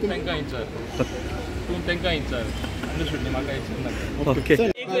 तूं तांकां विचार अंडरस्टूड न्ही म्हाका विचार. ओके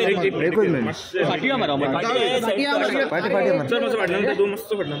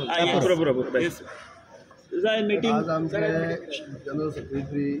आज आमचे जनरल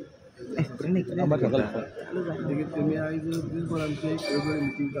सेक्रेटरी तेमी आयज दिसभर आमची एक वेगवेगळी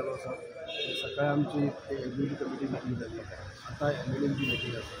मिटींग चालू आसा. सकाळी आमची एक्झिक्युटीव कमिटी मिटींग जाली, आतां MLAची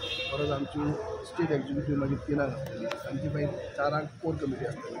मिटींग आसा, परत आमची स्टेट एक्झिक्युटीव मागीर 3 आसतली, तांची मागीर 4 कोर कमिटी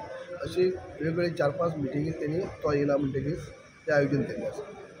आसतली. अशी वेगवेगळी 4-5 मिटींगी तेणी तो येयला म्हणटकीर ते आयोजन केल्लें आसा.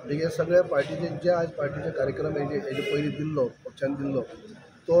 म्हणटकीर सगळ्या पार्टीचे जे आज पार्टीचे कार्यक्रम हेजे पयलीं दिल्लो पक्षान दिल्लो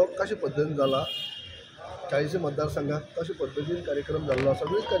तो कशे पद्दतीन जाला, 40 मतदारसंघात कशे पद्दतीन कार्यक्रम जाल्लो.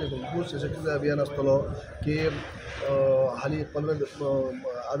 सगळेच कार्यक्रम बूथ सशक्तीकरण अभियान आसतलो की हालीं 15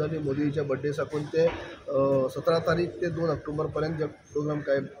 आदरणीय मोदीच्या बर्थडे साकून ते 17 तारीख ते 2 ऑक्टोबर पर्यंत जे प्रोग्राम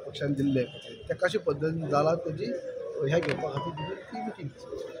कांय पक्षान दिल्ले ते कशे पद्दतीन जाला तेजी ह्या घेवपा खातीर ती मिटींग.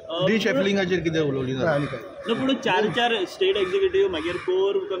 डिशॅफलिंगाचेर कितें उलोवली ना आनी काय पूण 4 स्टेट एक्झिक्युटीव मागीर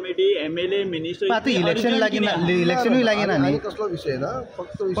कोर कमिटी MLA मिनिस्टर आतां इलेक्शन इलेक्शनूय लागीना आनी कसलो विशय ना.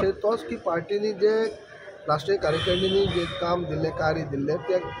 फक्त विशय तोच की पार्टीनी जे राष्ट्रीय कार्यकारिणीनी जे काम दिल्लें कार्य दिल्लें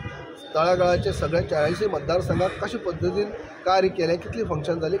ते तळागाळाचे सगळे 40 मतदारसंघात कशे पद्दतीन कार्य केलें, कितली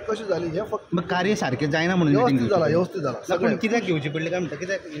फंक्शन जाली, कशी जाली, हें फक्त कार्य सारकें जायना म्हणून व्यवस्थीत जाला. सगळें कित्याक घेवची पडली काय म्हणटा,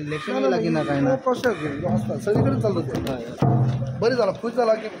 कित्याक इलेक्शन लागीना काय ना प्रोसेस आसता सगळे कडेन चलता तें. बरें जालां, खूश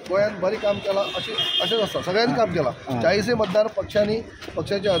जालां की गोंयांत बरें काम केलां अशेंच आसता. सगळ्यांनी काम केलां. 40 मतदार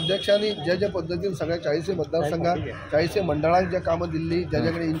पक्षाच्या अध्यक्षांनी जे पद्दतीन सगळ्या 40 मतदारसंघात 40 मंडळांक जे कामां दिल्लीं, ज्या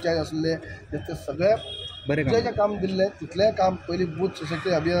कडेन इंचार्ज आसले ते सगळे जे काम दिल्लें तितलें काम पयलीं बूथ सशक्ती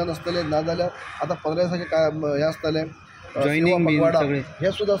अभियान आसतलें, नाजाल्यार आतां 15 दिसाचें हें आसतलें जॉयनिंग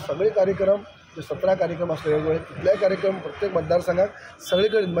हे सुद्दां सगळे कार्यक्रम जे 17 कार्यक्रम असले वेगवेगळे तितलेय कार्यक्रम प्रत्येक मतदारसंघात सगळे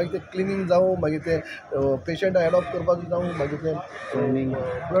कडेन मागीर ते क्लिनींग जावं मागीर ते पेशंट एडॉप्ट करपाक जावं मागीर ते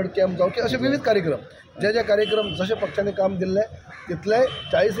ब्लड कॅम्प जावं की असे विविध कार्यक्रम जे कार्यक्रम जशे पक्षांनी काम दिल्ले तितले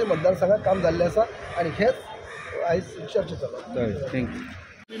 40 मतदारसंघात काम जाल्लें आसा आनी हेच आयज चर्चा चलता.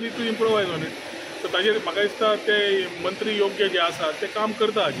 We need to इम्प्रोवायज on it. So ताजेर म्हाका दिसता ते मंत्री योग्य जे आसा ते काम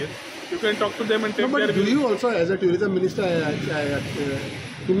करता हाजेर. You can talk to them end take there do you also as a tourism minister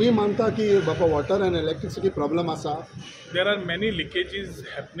तुम्ही मानता की बाबा वॉटर एंड इलेक्ट्रिसिटी प्रॉब्लम आसा? There are many leakages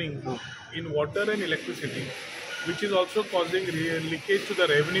happening in water and electricity, which is also causing leakage to the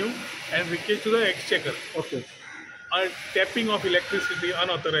revenue and leakage to the exchequer. Okay. Tapping of electricity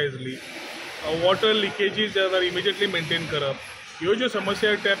unauthorizedly, water leakages that are immediately maintained करप. ह्यो ज्यो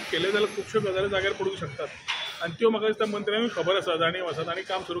समस्या tap केले जाल्यार खुबश्यो गजाली जाग्यार पडूंक शकतात आनी त्यो म्हाका दिसता मंत्र्यांक खबर आसा जाणीव आसा तांणी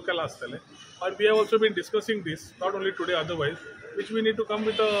काम सुरू केलां आसतलें. But we have also bin डिस्कसींग this not only today otherwise which we need to come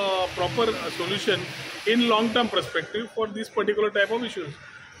with a proper solution in long-term perspective for this particular type of issues.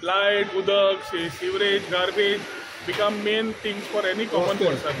 Light, udak, sewerage, garbage become main things for any common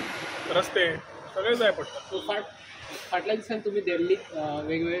person. रस्ते सगळे जाय पडटा. फाटल्या दिसांनी तुम्ही दिल्लीत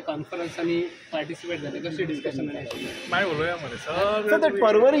वेगवेगळे कॉन्फरन्सांनी participate झाले कसे डिस्कशन मागीर उलोवया मरे So that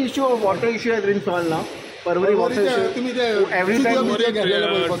Parwari issue of water issue has been solved now. Parwari water issue. Every time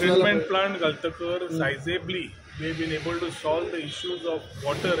treatment plant घालतकर sizably we've been able to solve the issues of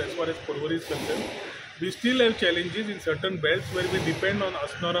water as far as Parwari is concerned. We still have challenges in certain belts where we depend on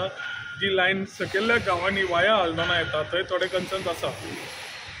Asnora. G lion सकयल्ल्या गांवांनी वाया हल्दोना येता थंय थोडे concerns आसा.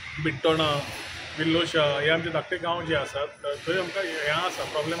 बिट्टोणा, विल्लोशा हे आमचे धाकटे गांव जे आसात थंय आमकां हें आसा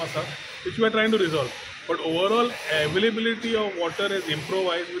प्रॉब्लेम आसा which we are trying to resolve. But overall availability of water has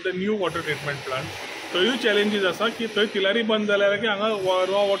improved with the new water treatment plant. थंयूय challenges आसा की थंय तिलारी बंद जाल्यार की हांगा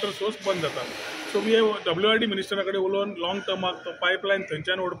रॉ वॉटर सोर्स बंद जाता. सो वी हॅव WRD मिनिस्टरा कडेन उलोवन लॉंग टर्माक तो पायपलायन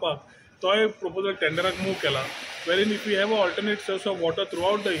थंयच्यान ओडपाक तोय प्रपोजल टेंडराक मूव केला. वेरीन if you have a alternate source of water through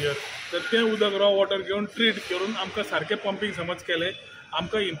out the year तर तें उदक रॉ वॉटर घेवन ट्रीट करून आमकां सारकें पंपींग समज केलें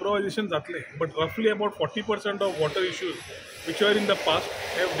आमकां इम्प्रोवायजेशन जातलें. बट रफली about 40% of water issues which are in the past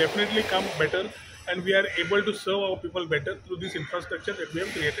have definitely come better and we are able to serve our people better through this infrastructure that we have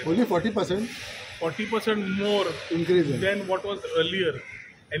created. Only 40%? 40% more increase than what was earlier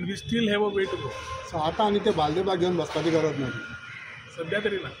and we still have a way to go. So आता आणि ते बालदेबाग घेऊन बसपाची गरज नाही सध्या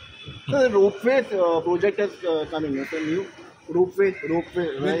तरी ना. So the ropeway project is coming. So new ropeway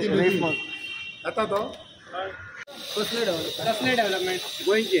आता तो कसले डेव्हलपमेंट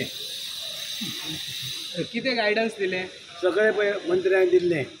गोंयचे किती गायडन्स दिले सगळे पळय मंत्र्यांनी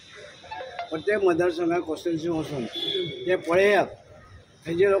दिल्ले प्रत्येक मतदारसंघात कॉन्स्टिट्युन्सी वचून ते पळयात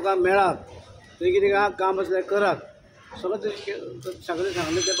तेंचे लोकांक मेळात थंय कितें काम असलें करात सगळें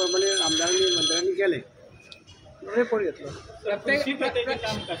सांगलें ते प्रमाणे आमदारांनी मंत्र्यांनी केलें रिपोर्ट घेतलो.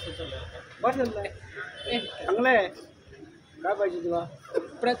 बरें जालें चांगलें काय पाहिजे तुका.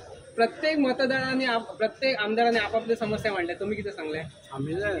 प्रत्येक मतदारांनी प्रत्येक आमदारांनी आपापली समस्या मांडल्या तुम्ही किती सांगले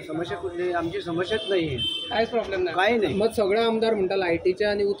आम्ही समस्या कुठली आमची समस्याच नाही काहीच प्रॉब्लेम नाही काही नाही. मग सगळे आमदार म्हणटा लायटीच्या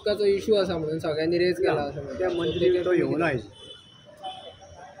आणि उदकाचो इश्यू असा म्हणून सगळ्यांनी रेज केला त्या मंत्री तो येऊन आयज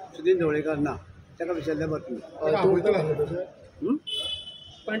सुदीन ढवळेकर ना ताका विचारल्या बरं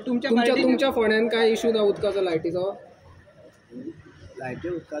पण तुमच्या फोंड्यान काय इश्यू ना उदकाचो लायटीचो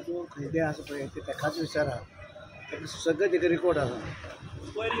उदकाचो खंय आसा पळय ते तेकाच विचारा सगळें तेका रिकॉर्ड आसा.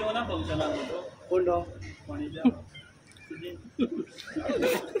 पयर येवना फंक्शनाक कोण तो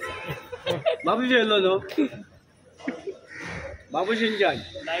बाबूजी येयल्लो न्हू बाबूजींच्या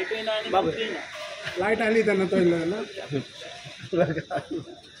लायटूय ना आनी मंत्री ना. लायट आली तेन्ना तो येयल्लो ना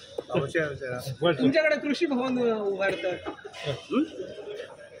तुमच्याकडे कृषी भवन उभारतात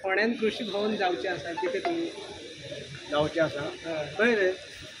फोंड्यान कृषी भवन जावचें आसा कितें तुमी जावचें आसा खंय रे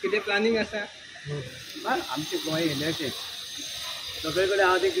कितें प्लॅनिंग आसा. आमचें गोंय येयलेशें सगळे कडेन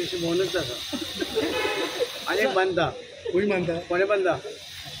हांव ते कृषी भवनूच आसा आनी एक बांदता खंय बांदता कोणे बांदता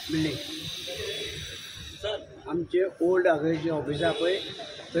बिल्डींग आमचे ओल्ड आगळीचे ऑफिसां पळय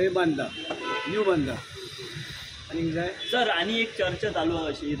थंय बांदता न्यू बांदता आनी जाय. सर आनी एक चर्चा चालू आहा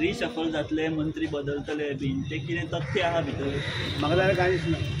अशी रिशफल जातले मंत्री बदलतले बीन ते कितें तथ्य आहा भितर म्हाका जाल्यार कांयच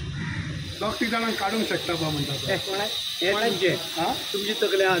ना. दोग तीग जाणांक काडूंक शकता बा म्हणटा हे तुमचे तुमचे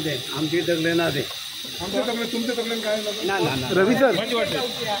तकले आहा ते आमचे तकले ना ते आमचे तकले तुमचे तकलेन काय ना ना ना. रवी सर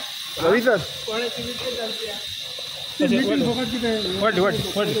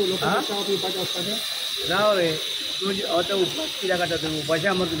जावं रे तुझे आतां उपास कित्याक काडटा तुमी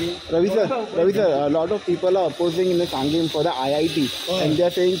उपाशा मरे तुमी. Ravi sir, a lot of people are opposing in the Sangam for the IIT and they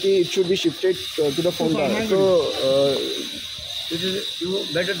are saying that it should be shifted to the Fonda. So This is you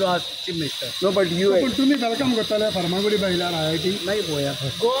better to ask Chief Minister. No, but you. पण तुम्ही welcome करताले फार्मागुडी भायल्यान IIT नाही पळोवया.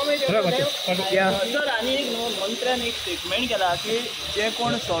 Sir आनी एक मंत्र्यान एक स्टेटमेंट केला की जे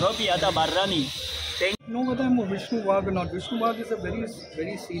कोण सोरो पियाता बार्रांनी. No, whether I'm Vishnu Wagh or not. Vishnu Wagh is a very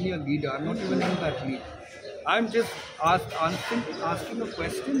senior leader. I'm not even in that league. I'm just asking a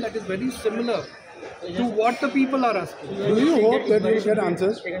question that is very similar to what the people are asking. Do you hope that you will get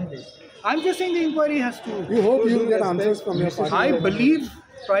answers? I'm just saying the inquiry has to. You hope you will get answers from your party? I believe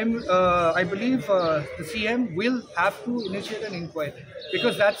the CM will have to initiate an inquiry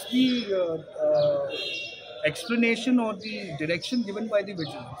because that's the explanation or the direction given by the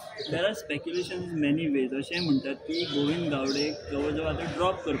vigilance. There are speculations in many ways. अशें म्हणतात की गोविंद गावडे जवळ जवळ आता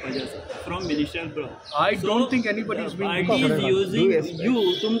drop करपाचे आसा from minister. I don't think anybody is being. Party is using you.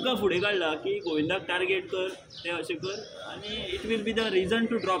 तुमकां फुडें काडला की गोविंदाक टार्गेट कर ते अशें कर आणि it will be the reason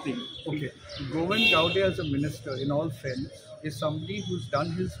to drop him. Okay. Govind Gowde as a minister, in all fairness, is somebody who's done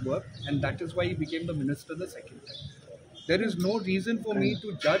his work, and that is why he became the minister the second time. There is no reason for me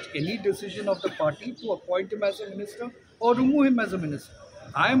to judge any decision of the party to appoint him as a minister or remove him as a minister.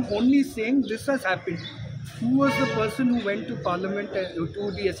 I am only saying this has happened. Who was the person who went to parliament, to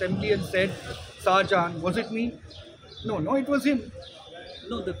the assembly and said, Shahjahan? Was it me? No, it was him.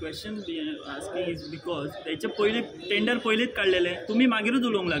 No, the question we are asking is because त्याचे पहिले tender पहिलेच काढलेले तुम्ही मागीरच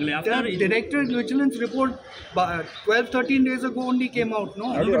उलोवंक लागले. The Directorate Vigilance report 12-13 days ago only came out, no?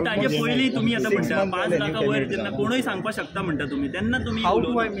 ताजे पहिले तुम्ही आता म्हणता 5 लाखा वयर त्यांना कोणीही सांगपाक शकता म्हणता तुम्ही त्यांना तुम्ही. How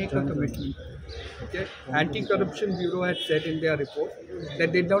do I make a commitment? Okay. Anti-Corruption Bureau had said in their report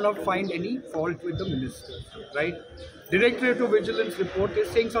that they do not find any fault with the minister, right? Directorate of Vigilance report is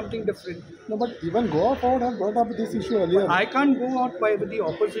saying something different. No, but even Goa Forward has brought up this issue earlier. I can't go out by the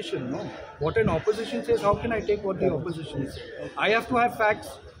opposition, no. What an opposition says, how can I take what the opposition says? I have to have facts.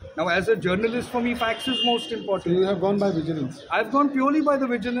 Now, as a journalist, for me, facts is most important. So you have gone by vigilance? I've gone purely by the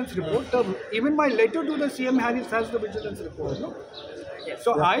vigilance report. Even my letter to the CM Harris has the vigilance report, no.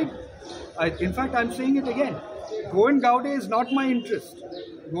 So in fact, I'm saying it again. Govind Gowde is not my interest.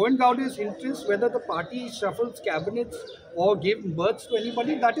 Govind Gowde's interest, whether the party shuffles cabinets or gives births to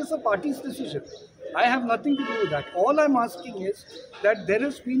anybody, that is the party's decision. I have nothing to do with that. All I'm asking is that there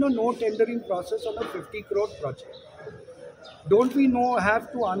has been a no tendering process on a 50 crore project. Don't we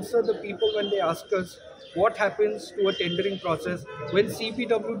have to answer the people when they ask us what happens to a tendering process when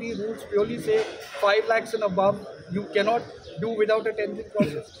CPWD rules purely say 5 lakhs and above you cannot do without a tendering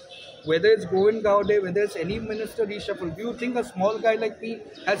process? Whether it's Govind Gowde, whether it's any minister reshuffle, do you think a small guy like me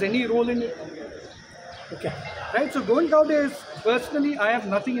has any role in it? Okay. Right? So Govind Gowde is, personally, I have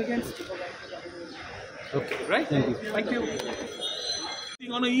nothing against it. Okay. Right? Thank you.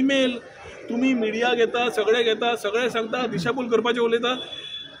 On an email, तुम्ही media घेता सगळे सांगता दिशाभूल करपाचे उलयता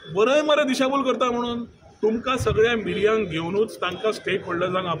बरंय मरे दिशाभूल करता म्हणून तुमकां सगळ्या मिडियांक घेवनूच तांकां स्टेक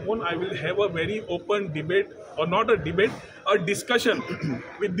होल्डर्सांक आपोवन I will have a very open debate or not a debate, a discussion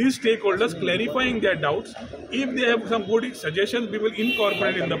with these stakeholders clarifying their doubts. If they have some good suggestions, we will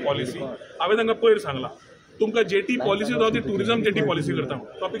incorporate in the policy. हांवें तांकां पयर सांगलां तुमकां jetty policy जावं ती tourism jetty policy करता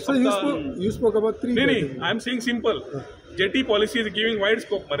topic. You spoke about 3. No, I am saying simple. Jetty policy is giving wide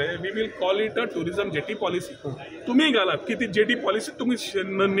scope मरे. We will call it a tourism jetty policy. तुम्ही घालात की ती जेटी पॉलिसी तुम्ही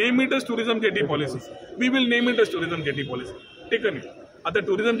name it as tourism jetty policy. We will name it as tourism jetty policy. Taken it. आता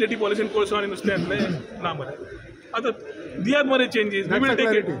tourism jetty पॉलिसीन कोळसो आनी नुस्तें येतलें ना मरे. आतां दियात मरे changes. We will take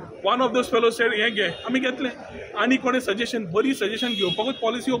it. One of those fellow sed हें घे आमी घेतलें आनी कोणें सजेशन बरी सजेशन घेवपाकूच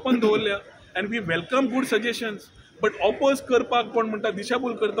पॉलिसी ओपन दवरल्या end we welcome good suggestions. But oppose करपाक कोण म्हणटा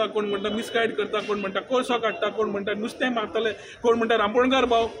दिशाभूल करता, कोण म्हणटा मिसगायड करता, कोण म्हणटा कोळसो काडटा, कोण म्हणटा नुस्तें मारतले, कोण म्हणटा रांपोणकार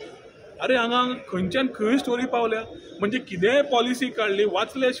भाव. अरे हांगा खंयच्यान खंय स्टोरी पावल्या म्हणजे कितेंय पॉलिसी काडली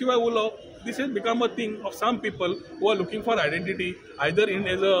वाचल्या शिवाय उलोवप. This has become a thing of some people who are looking for identity either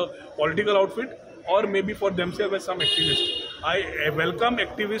as a political outfit or maybe for themselves as some activists. I welcome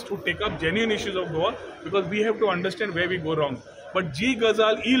activists who take up genuine issues of Goa because we have to understand where we go wrong. But जी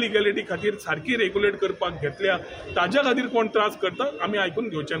गजाल इलिगॅलिटी खातीर सारकी regulate करपाक घेतल्या ताज्या खातीर कोण त्रास करता आमी आयकून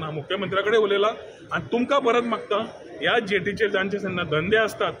घेवचे ना. मुख्यमंत्र्या कडेन उलयलां आनी तुमकां परत मागता ह्या जेटीचेर जांचे जेन्ना धंदे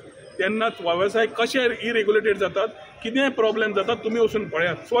आसतात तेन्ना वेवसाय कशे इरेग्युलेटेड जातात, कितेंय प्रॉब्लेम जातात तुमी वचून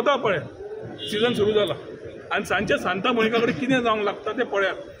पळयात, स्वता पळयात. सीजन सुरू जाला आनी सांजचे सांता मोनिका कडेन कितें जावंक लागता तें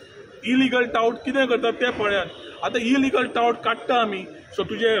पळयात. इलिगल टावट कितें करतात तें पळयात. आतां इलिगल टावट काडटा आमी सो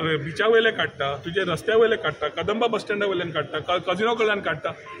तुजे बिचा वयले काडटा, तुजे रस्त्या वयले काडटा, कदंबा बस स्टँडा वयल्यान काडटा, कजिनो कडल्यान काडटा.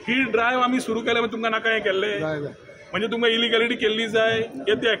 ही ड्रायव्ह आमी सुरू केल्या मागीर तुमकां नाका हें केल्लें म्हणजे तुमकां इलिगॅलिटी केल्ली जाय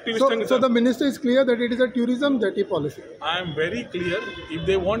हे ते एक्टिविस्टांक. So the minister is clear that it is a tourism jetty policy. I am very clear. If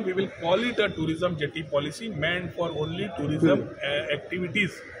they want, we will call it a tourism jetty policy meant for only tourism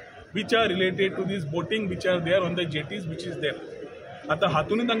activities which are related to this boating which are there on the jetties which is there. आतां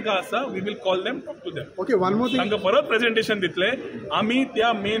हातूनय तांकां आसा, we will call them, talk to them. Okay, one more thing. तांकां परत presentation दितले. आमी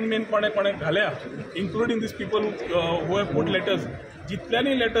त्या main कोणे घाल्या, including these people who have put letters.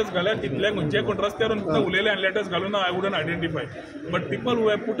 जितल्यांनी letters घाल्या तितल्यांक जे कोण रस्त्यार उलयले आनी लेटर्स घालून I wouldn't identify. But people who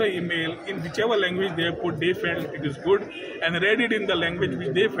have put a email in which ever language they have put, they felt it is good and read it in the language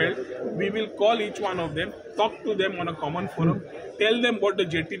which they felt, we will call each one of them, talk to them on a common forum, tell them what the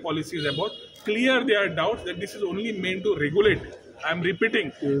JT policy is about, clear their doubts that this is only meant to regulate. I am repeating,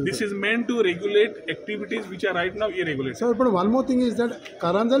 this is meant to regulate activities which are right now irregular. Sir, but one more thing is that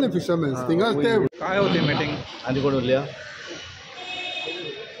Karanjali fishermen, काय होती meeting आनी कोण उरल्या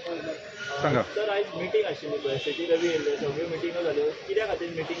सांगा. Sir आज meeting आशिल्ली पळय, city रवी येयल्ले, सगळ्यो मिटींगो जाल्यो. कित्या खातीर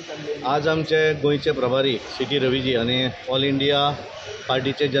मिटींग जाल्ली? आज आमचे गोंयचे प्रभारी सिटी रवीजी आनी ऑल इंडिया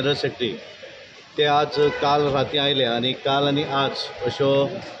पार्टीचे जनरल सेक्रेटरी ते आज काल राती आयले आनी काल आनी आज अश्यो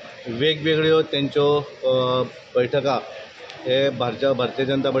वेगवेगळ्यो तेंच्यो बैठका हे भारतीय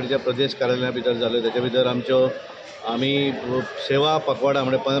जनता पार्टीच्या प्रदेश कार्यालया भितर जाल्यो. तेच्या भितर आमी सेवा पखवाडा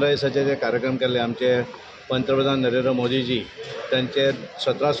म्हणजे 15 दिसाचे जे कार्यक्रम केले आमचे पंतप्रधान नरेंद्र मोदीजी त्यांचे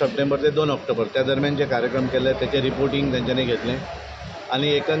 17 सप्टेंबर ते 2 ऑक्टोबर त्या दरम्यान जे कार्यक्रम केले त्याचे रिपोर्टिंग त्यांच्यानी घेतले आणि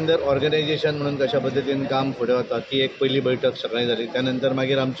एकंदर ऑर्गनायझेशन म्हणून कशा पद्धतीन काम फुडें वता ती एक पहिली बैठक सकाळी जाली. त्यानंतर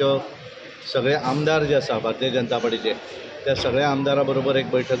मागीर आमच्यो सगळे आमदार जे आसा भारतीय जनता पार्टीचे त्या सगळ्या आमदारां बरोबर एक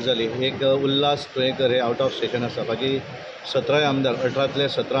बैठक जाली. एक उल्हास तुळेकर हे आउट ऑफ स्टेशन आसा, बाकी 17 आमदार 18तले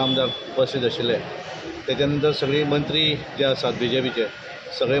 17 आमदार उपस्थित आशिल्ले. त्याच्यानंतर सगळी मंत्री जे आसात बीजेपीचे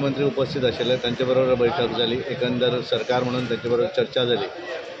सगळे मंत्री उपस्थित आशिल्ले, त्यांचे बरोबर बैठक जाली. एकंदर सरकार म्हणून त्यांचे बरोबर चर्चा झाली.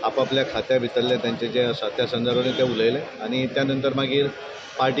 आपापल्या खात्या भितरले त्यांचे जे आसा त्या संदर्भात ते उलयले आणि त्यानंतर मागीर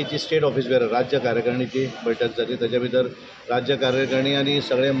पार्टीची स्टेट ऑफिस बेर राज्य कार्यकारिणीची बैठक जाली. त्याच्या भितर राज्य कार्यकारिणी आणि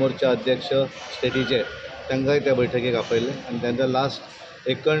सगळे मोर्चा अध्यक्ष स्टेटीचे तांकांय त्या बैठकीक आपयले आणि त्यांचा लास्ट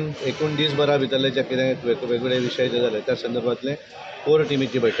एकूण दिसभरा भितरले जे कितें वेगवेगळे विशय जे जाले त्या संदर्भातले कोर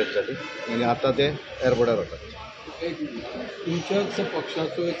टिमीची बैठक जाली आणि आता ते एअरपोर्टार वतात. तुमच्याच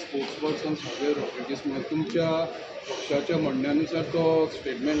पक्षाचो एक स्पोर्ट्स पर्सन सागर रॉड्रिगीस म्हणून तुमच्या पक्षाच्या म्हणण्यानुसार तो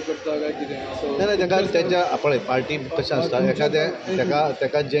स्टेटमेंट करता काय कितें नाही ताका तेच्या पळय पार्टी कशें आसता एखाद्या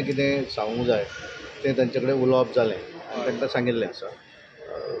ताका जें कितें सांगूंक जाय तें तांचे कडेन उलोवप जालें आनी तांकां सांगिल्लें आसा.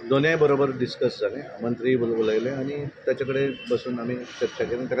 दोनूय बरोबर डिस्कस जालें, मंत्री उलयले आणि त्याचे कडेन बसून आमी चर्चा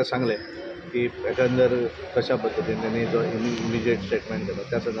केली. ताका सांगलें की एकंदर कशा पद्धतीन त्यांनी जो इमिजिएट स्टेटमेंट केलो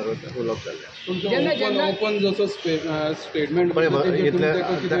त्या संदर्भात उलोवप जाल्लें. ओपन जसो स्टेटमेंट पळय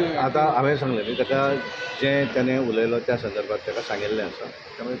आतां हांवें सांगलें न्ही ताका जें त्याने उलयलो त्या संदर्भात ताका सांगिल्लें आसा.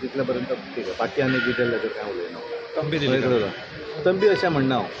 त्यामुळे तितले पर्यंत ठीक आहे. बाकी आनी डिटेल ताचेर कांय उलयना. तंबी अशें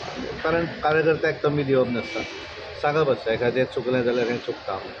म्हणना हांव, कारण कार्यकर्त्याक तंबी दिवप नासता. सांगप आसता एखादें चुकलें जाल्यार हें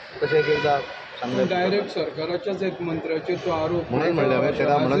चुकता तशें एकदा सांगलें. डायरेक्ट सरकाराच्याच एक मंत्र्याचेर तो आरोप म्हणून म्हणलें हांवें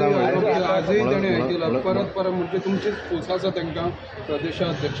ताका म्हणून आजय ताणें हें केला. परत म्हणजे तुमचीच फूस आसा तांकां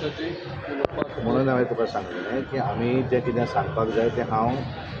प्रदेशाध्यक्षाची म्हणून हांवें तुका सांगलें की आमी जें कितें सांगपाक जाय तें हांव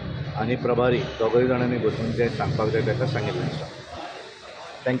आनी प्रभारी दोगूय जाणांनी बसून जें सांगपाक जाय ताका सांगिल्लें आसा.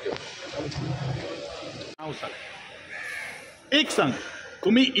 थँक्यू. हांव सांग एक सांग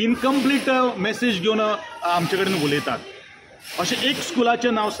तुम्ही इनकम्प्लीट मेसेज घेवन आमचे कडेन उलयतात अशें एक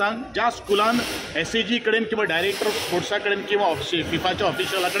स्कुलाचें नांव सांग ज्या स्कुलान SAG कडेन किंवा डायरेक्टर ऑफ स्पोर्ट्सा कडेन किंवा फिफाच्या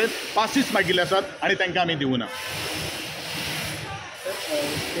ऑफिशला कडेन पासीस मागिल्ले आसात आनी तांकां आमी दिवना.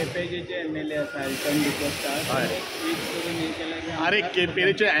 केपेचे MLA आसा रिटर्न रिक्वेस्ट अरे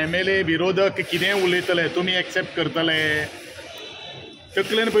केपेचे MLA विरोधक कितें उलयतले तुमी एक्सेप्ट करतले?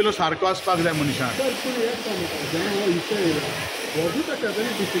 तकलेन पयलो सारको आसपाक जाय मनशान.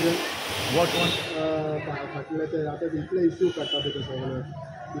 वॉट वन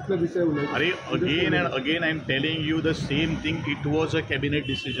अरे again end again I am telling you the same thing. It was a cabinet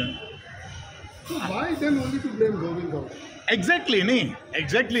decision. Exactly न्ही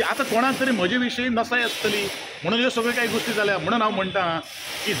एक्झॅक्टली. आता कोणाक तरी म्हजे विशयी नसाय आसतली म्हणून ह्यो सगळ्यो कांय गोश्टी जाल्या. म्हणून हांव म्हणटा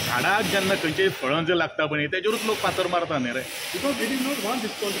की झाडाक जेन्ना खंयचेय फळां जर लागता पळय तेजेरूच लोक फातर मारता न्ही रे.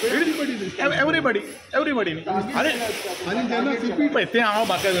 एवरीबडी न्ही. अरे पळय तें हांव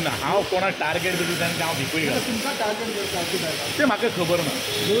म्हाका हांव कोणाक टार्गेट बी दिता हांव भिकूय घालता तें म्हाका खबर ना.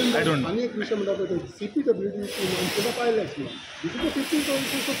 I don't know. आनी एक विशय म्हणटा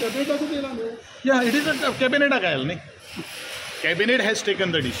या इट इज अ कॅबिनेटाक आयल न्ही. Cabinet has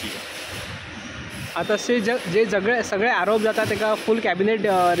taken the decision. आता जे सगळे आरोप जाता ताका फूल कॅबिनेट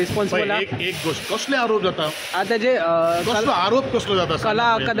रिस्पॉन्सिबल. एक गोष्ट कसले आरोप जाता आता जे कसलो आरोप कसलो जाता?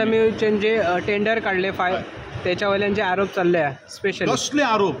 कला अकादमीचे जे टेंडर काढले त्याच्यावाल्यांचे आरोप चालले आहे स्पेशली. कसले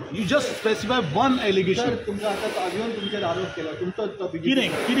आरोप? You just specify one allegation. तुमचा आता अजून तुमचेर आरोप केला तुमचो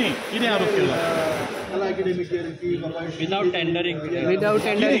कितें आरोप केला? कला अकॅडमीचेर की विदाउट टेंडरिंग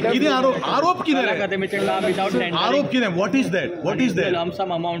कितें आरोप कितें अकादमीचें काम विदाउट टेंडरिंग. आरोप कितें? What is that?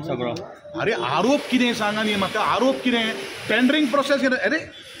 Lump sum amount सगळो. अरे आरोप कितें सांगा न्ही म्हाका. आरोप कितें? Tendering process. अरे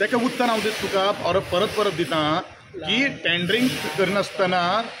ताका उत्तर हांव तुका परत दिता की टेंडरिंग करनासतना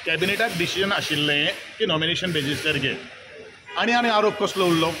कॅबिनेटाक डिसिजन आशिल्लें की नॉमिनेशन बेजिसार घे. आनी आरोप कसलो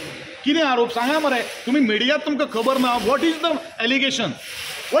उरलो? कितें आरोप सांगा मरे. तुमी मिडियात तुमकां खबर ना. What is the allegation?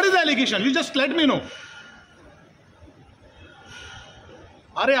 What is the allegation? You just let me know.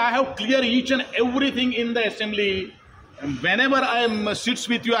 अरे I have clear each and everything in the assembly. Whenever I sits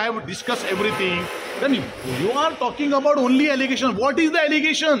with you, I have discussed everything. Then you are talking about only allegation. What is the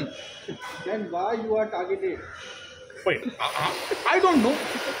allegation? Then why you are targeted? Wait, I don't know.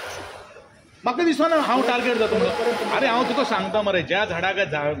 म्हाका दिसना हांव target जाता. अरे हांव तुका सांगता मरे, ज्या झाडाक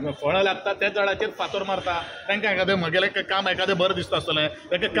फळां लागतात त्या झाडाचेर फातर मारता. तांकां एखादें म्हगेलें काम एखादें बरें दिसता आसतलें,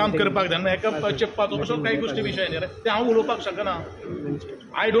 ताका काम करपाक जाय, हेका चेपपाचो असो काही गोश्टी विशय न्ही रे. ते हांव उलोवपाक शकना.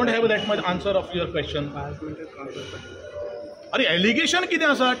 I don't have that much answer of your question. अरे एलिगेशन कितें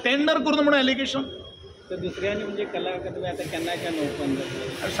आसा? टेंडर करून म्हणून एलिगेशन. तर दुसऱ्यांनी म्हणजे कला अकादमी आता केन्नाच्यान ओपन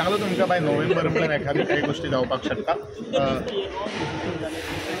जाता. अरे सांगलो तुमकां बाय नोव्हेंबर म्हळ्यार एखादी काही गोश्टी जावपाक शकता.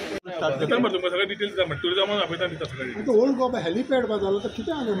 तुमकां सगळे डिटेल्स जाय टुरिजमान आपयता दिता सगळे. ओल्ड गोवा हेलिपॅड जालो तर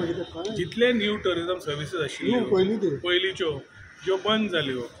कितें जालें मागीर? जितले न्यू टुरिजम सर्विसीस आशिल्ल्यो पयलींच्यो ज्यो बंद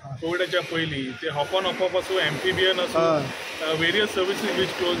जाल्यो कोविडाच्या पयलीं, ते हॉप ऑन हॉप ऑफ आसूं, एम्फिबियन आसूं, various services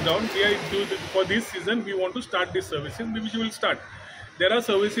which close down. For this season we want to start this services which will start. There are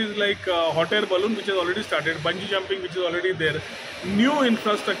services like hot air balloon which has already started, bungee jumping which is already there, new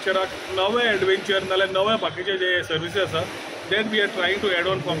infrastructure, नवे adventure नाल्यार नवे बाकीचे जे services आसा that we are trying to add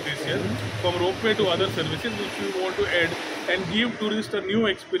on from this year, from ropeway to other services which we want to add and give tourists a new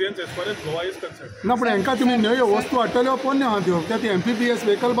experience as far as Goa is concerned. ना पण हांकां तुमी नव्यो वस्तू हाडटल्यो कोण हांव दिवप? त्या ती MPBS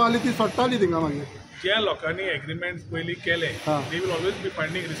व्हेकल आली ती सोडटाली थिंगा मागीर. ज्या लोकांनी एग्रीमेंट्स पयलीं केले they will always be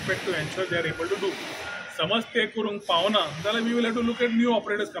finding respect to ensure they are able to do. समज ते करूंक पावना जाल्यार we will have to look at new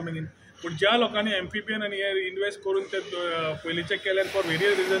operators coming in. पूण ज्या लोकांनी एम्फिबियन आनी हे इन्वेस्ट करून ते पयलींचे केल्यार for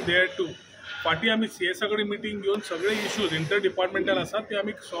various region they had to. फाटीं आमी CSA कडेन मिटींग घेवन सगळे इश्यूज इंटर डिपार्टमेंटल आसात ते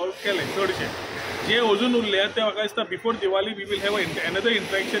आमी सॉल्व केले चडशे. जे अजून उरले ते म्हाका दिसता before Diwali we will have another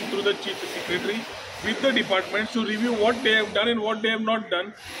interaction through the chief secretary with the departments to review what they have done and what they have not done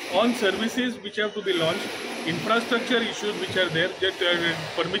on services which have to be launched, infrastructure issues which are there, that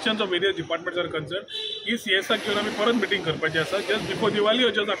permissions of various departments are concerned. He CSA घेवन आमी परत meeting करपाची आसा just before Diwali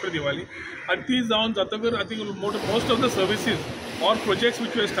और just after Diwali. आनी ती जावन जातकर I think most of the services और प्रोजेक्ट्स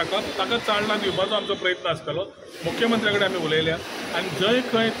विच वेज ताका चाळ लावन दिवपाचो आमचो प्रयत्न आसतलो. मुख्यमंत्र्या कडेन आमी उलयल्या आनी जंय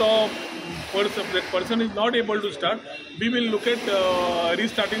खंय तो person is not able to start, we will look at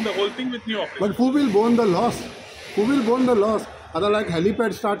restarting the whole thing with new operations. But who will borne the loss? Who will borne the loss? आता लायक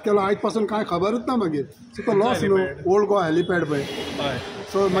हेलिपॅड स्टार्ट केलो आयज पासून काय खबरच ना मागीर. सो तो loss न्हू old Goa helipad पळय.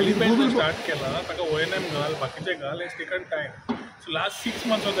 सो मागीर हू विल स्टार्ट केला ताका ONM घाल बाकीचे घाल it's taken time. So last 6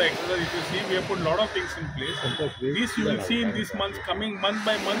 months of the exercise, if you see, we have put lot of things in place. This you will see in this month, coming month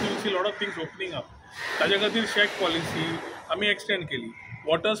by month, you will see lot of things opening up. ताज्या खातीर शेक policy आमी extend केली.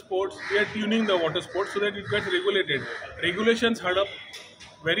 Water sports, we are tuning the water sports so that it gets regulated. Regulations hadap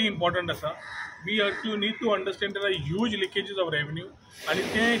very important asa. We have to need to understand there are huge leakages of revenue and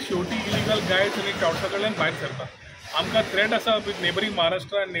ते शेवटी illegal guides आणि ट्राउट्सा कडल्यान भायर सरता. आमकां threat आसा with neighbouring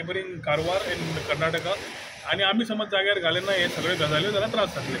Maharashtra end neighbouring Karwar in Karnataka आणि आमी समज जाग्यार घालेना हे सगळे गजाल्यो जाल्यार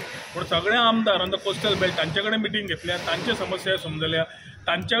त्रास जातले. पूण सगळे आमदार ऑन द कोस्टल बेल्ट तांचे कडेन मिटींग घेतल्या, तांचे समस्या समजल्या,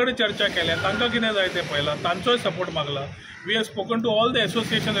 तांचे कडेन चर्चा केल्या, तांकां कितें जाय तें पळयलां, तांचोय support मागला. We have spoken to all the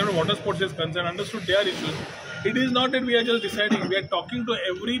associations and water sports is concerned, understood their issues. It is not that we are just deciding, we are talking to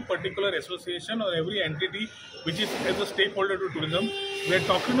every particular association or every entity which is as a stakeholder to tourism. We are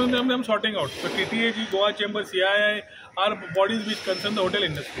talking to them sorting out. So TTAG, Goa Chamber, CII are bodies which concern the hotel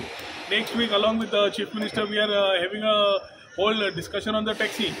industry. Next week along with the Chief Minister we are having a whole discussion on the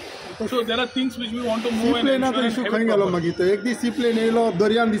taxi. So there are things which we want to move and ensure and have it proper. एक दीस C plain येयलो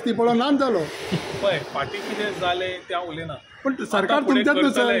दर्यान दिसती पळोवन नाच जालो. पळय फाटी कितें जालें तें हांव उलयना. पण सरकार तुमच्याच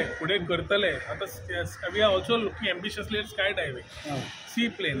नुसार फुडें करतले. आतां we R also looking ambitiously eight sky diving, C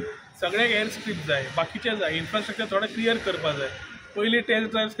plain, सगळ्याक एअर स्ट्रीप जाय, बाकीचे जाय, इन्फ्रास्ट्रक्चर थोडे क्लियर करपा जाय. पयलीं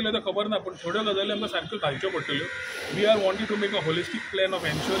टेस्ट ड्रायव्स केले तो खबर ना, पूण थोड्यो गजाली आमकां सारक्यो घालच्यो पडटल्यो. We R wanting to make a होलिस्टीक plan of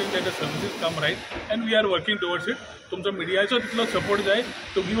एन्श्योरिंग that the services come right end we R working towards it. तुमचो मिडियाचो तितलो सपोर्ट जाय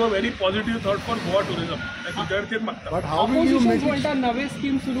to give a very positive thought for Goa tourism. तुमच्या तेच मागता. ऑपोजिशन म्हणटा नवे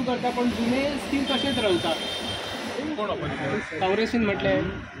स्कीम सुरू करता पण जुने स्कीम तशेच रावतात. कोण ऑपोजिशन? काँग्रेसीन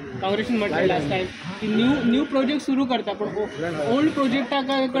म्हटलें लास्ट टायम की न्यू प्रोजेक्ट सुरू करता पण ओल्ड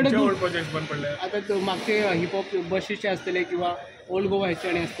प्रोजेक्टाकडे ओल्ड प्रोजेक्ट बंद पडले. आता मागचे हिपहॉप बसीचे असतले किंवा ओल्ड गोवा हेचे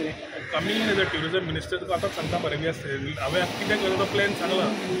आनी असतले. Coming as a tourism minister तुका आतां सांगता बरें आसते हांवें कितें केलो तो प्लॅन सांगला.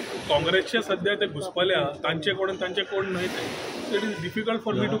 काँग्रेसचे सध्या ते घुसपल्या तांचे कोण न्हय ते. So it is difficult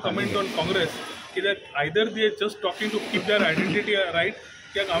for me to comment on Congress कित्याक either they just talking to keep there identity right.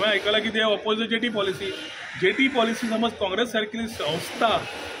 कित्याक हांवें आयकलां की दे ऑपोज द जेटी पॉलिसी समज काँग्रेस सारकिली संस्था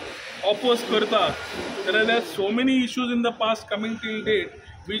ऑपोज करता जाल्यार there are so many issues in the past coming till date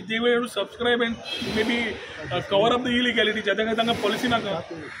which they were to subscribe and maybe cover up the illegality. ज्या खातीर तांकां पॉलिसी नाका.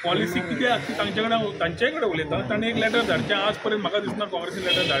 पॉलिसी कितें आसता तांचे कडेन उलयता. ताणें एक लेटर धाडचें आज पर्यंत म्हाका दिसना काँग्रेसीन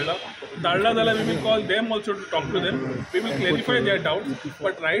लेटर धाडला जाल्यार we will call them also to talk to them. We will clarify there doubts.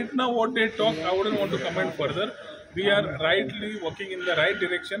 But right now what they talk I wouldn't want to comment further. We R rightly working in the right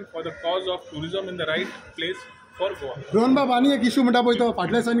direction for the cause of tourism in the right place for Goa. Rohan बाब आनी एक issue म्हणटा पळय तो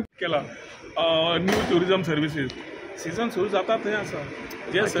फाटल्या दिसांनी केला new tourism services. Season सुरू जाता थंय आसा.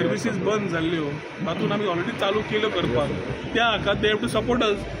 जे सर्विसीस बंद जाल्ल्यो तातूंत आमी ऑलरेडी चालू केल्यो करपाक त्या हाका they have to support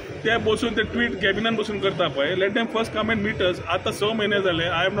us. ते बसून ते ट्वीट कॅबिनान बसून करता पळय let them first come and meet us. आतां 6 म्हयने जाले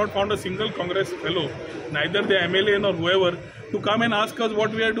I have not found a single Congress fellow neither the MLA nor whoever to come and ask us what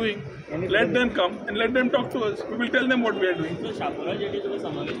we R doing. let them come and let them talk to us. We will tell them what we are doing.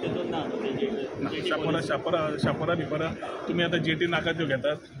 Chapora बिपोरा तुम्ही आता jetty नाका त्यो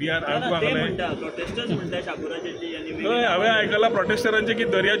घेतात. We R हांवें आयकलां प्रोटेस्टरांचे की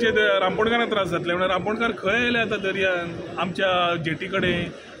दर्याचे रामपोणकारांक त्रास जातले म्हणून रामपोणकार खंय येयले आतां दर्यान आमच्या जेटी कडेन.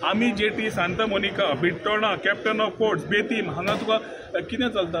 आमी jetty Santa Monica Britona captain of ports Betim हांगा तुका कितें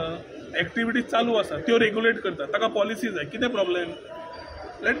चलता एक्टिविटीज चालू आसा त्यो रेग्युलेट करता. ताका पॉलिसी जाय. कितें problem?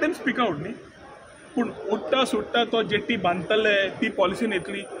 Let them speak out न्ही. पूण उठ्ठा सुट्टा तो जेटी बांदतले ती पॉलिसीन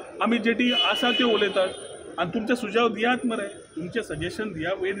येतली. आमी जेटी आसा त्यो उलयतात आनी तुमचे सुझाव दियात मरे. तुमचे suggestion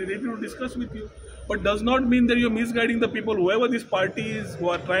Diya. We R ready to discuss with you. But does not mean that you're misguiding the people, whoever these parties who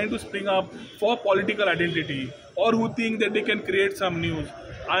are trying to spring up for political identity or who think that they can create some news.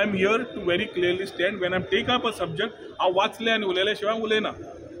 I am here to very clearly stand when I take up a subject. हांव वाचले आनी उलयले शिवाय उलयना.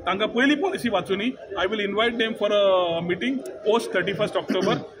 तांकां पयली policy वाचुनी I will invite them for a meeting post 31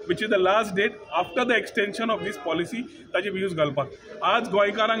 October which is the last date after the extension of these policy ताचे views घालपाक. आज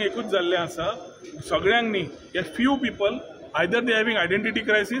गोंयकारांक एकूच जाल्लें आसा सगळ्यांक न्ही. हे फ्यू पीपल आयदर दे हॅविंग आयडेंटिटी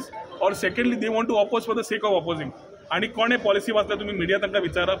क्रायसीस और secondly they want to oppose for the sake of opposing. आणि कोणे पॉलिसी वाचल्या तुम्ही मिडिया तांकां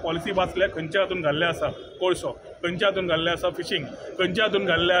विचारा. पॉलिसी वाचल्या खंयच्या हातून घाल्ले आसा कोळसो, खंयच्या हातून घाल्ले आसा फिशींग, खंयच्या हातून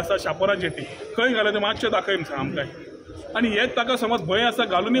घाल्ले आसा शापोरा जेटी, खंय घाले ते मातशें दाखय सांग आमकां. आणि हेच ताका समज भंय आसा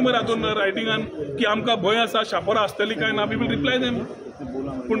घालूनी मरे हातून रायटिंगान की आमकां भंय आसा शापोरा आसतली काय ना. We will reply them.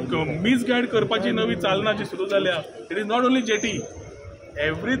 पूण मिसगायड करपाची नवी चालना जी सुरू जाल्या it is not only jetty.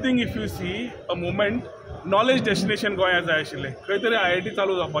 Everything if you see a movement knowledge destination गोंयांत जाय आशिल्लें. खंय तरी IIT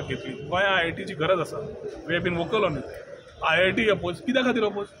चालू जावपाक घेतली. गोंया IITची गरज आसा. We have bin vocal on it. IIT oppose कित्या खातीर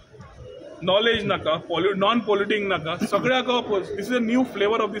अपोज? नॉलेज नाका, नॉन पॉल्युटिंग नाका, सगळ्याक oppose. This is a new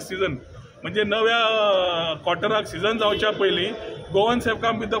flavour of these season. म्हणजे नव्या क्वॉर्टराक सीझन जावच्या पयलीं Goans have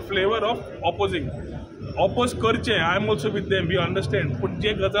come with the flavour of opposing. Oppose करचें. I am also with them. We understand. पूण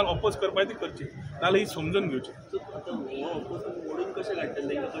जे गजाल ऑपोज करपाक ती करची नाल्यार ही समजून घेवची.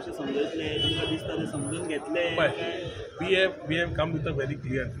 We have come with a very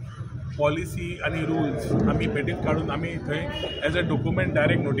clear policy आनी रुल्स. आमी पेटीत काडून आमी थंय as a document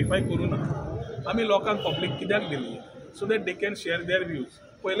direct notify करूं ना. आमी लोकांक पब्लीक कित्याक दिली so that they can share there views.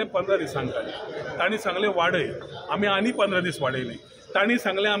 पहिले 15 दीस सांगताले. तांणी सांगले वाडय. आमी आनी 15 दीस वाडयले. तांणी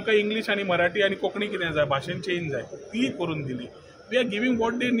सांगले आमकां इंग्लीश आनी मराठी आनी कोंकणी कितें जाय भाशेन चेंज जाय ती करून दिली. We R giving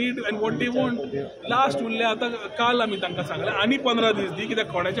what they need and what they want. Last उरले आतां काल आमी तांकां सांगलें आनी 15 दीस दी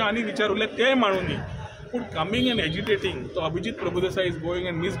कित्याक कोणाचे आनी विचार उरले ते मानून दी. पूण कमिंग अँड एज्युटेटींग तो Abhijit Prabhudesai is going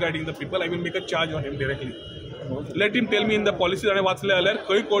and मिसगायडींग the people. I will make a charge on him directly. Let him tell me in the policy ताणें वाचले जाल्यार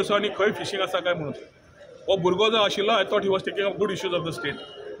खंय कोळसो आनी खंय फिशींग आसा काय म्हणून. हो भुरगो जो आशिल्लो I thought he was taking up good issues of the state.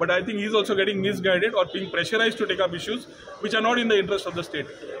 But I think he is also getting misguided or being pressurized to take up issues which are not in the interest of the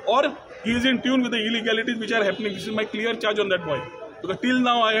state. Or he is in tune with the illegalities which are happening. This is my clear charge on that boy. Because till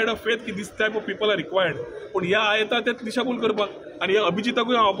now I had a faith that this type of people are required. पण ह्या आयता ते दिशाभूल करपाक आनी ह्या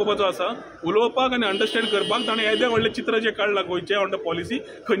अभिजिताकूय हांव आपोवपाचो आसा उलोवपाक आनी अंडरस्टँड करपाक. ताणें येदें व्हडलें चित्र जें काडलां गोंयचें ऑन द पॉलिसी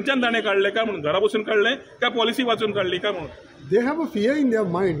खंयच्यान ताणें काडलें काय म्हणून घरा बसून काडलें काय पॉलिसी वाचून काडली काय म्हणून. They have a fear in their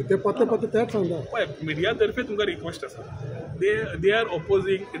mind. ते पत्ते तेच सांगता. पळय मिडिया तर्फे तुमकां रिक्वेस्ट आसा. they are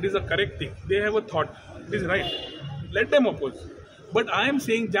opposing. It is a correct thing. They have a thought. It is right. Let them oppose. But I am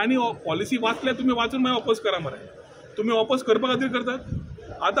saying ज्यांनी policy वाचल्या तुम्ही वाचून मागीर ऑपोज करा मरे. तुम्ही ऑपोज करपा खातीर करतात.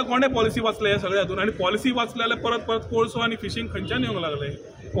 आता कोणे पॉलिसी वाचल्या ह्या सगळ्या हातून आनी पॉलिसी वाचल्या जाल्यार परत कोळसो आनी फिशींग खंयच्यान येवंक लागले.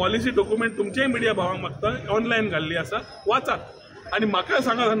 पॉलिसी डॉक्युमेंट तुमचेय मिडिया भावांक मागता ऑनलायन घाल्ली आसा, वाचात आनी म्हाका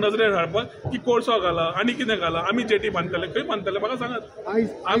सांगात नजरेर हाडपाक की कोळसो घाला आनी कितें घाला, आमी जेटी बांदतले खंय बांदतले म्हाका सांगात.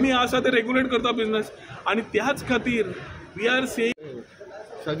 आमी आसा ते रेग्युलेट करता बिझनस आनी त्याच खातीर वी आर सेइंग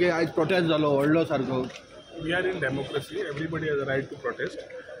सगळे आयज प्रोटेस्ट जालो व्हडलो सारको. We are in democracy, everybody has a right to prostate.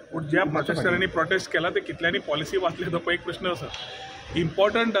 पूण ज्या प्रोटेस्टरांनी प्रोटेस्ट केला ते कितल्यांनी पॉलिसी वाचली तो पळय एक प्रश्न आसा.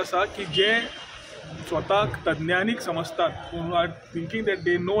 इम्पॉर्टंट आसा की जे स्वताक तज्ञानीक समजतात, who are thinking that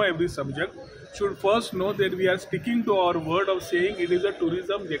they know every subject, should first know that we are sticking to our word of saying it is a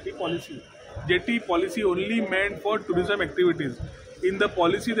tourism jetty policy. Jetty policy only meant for tourism activities. In the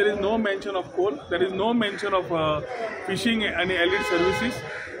policy there is no mention of coal, there is no mention of fishing and allied services.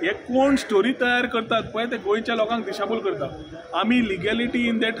 हे कोण story तयार करतात पळय ते गोंयच्या लोकांक दिशाभूल करता. आमी लिगॅलिटी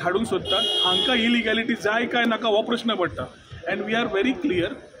इन दॅट हाडूंक सोदतात, हांकां इलिगॅलिटी जाय काय नाका हो प्रश्न पडटा. End we R very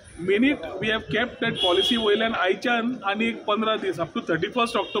clear. Minute we have kept that policy वयल्यान आयच्यान आनी 15 दीस up to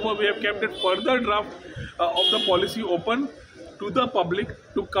 31 October we have kept that further draft of the policy open to the public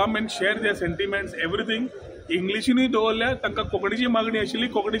to come and share there sentiments everything. इंग्लिशीनूय दवरल्या, तांकां कोंकणीची मागणी आशिल्ली,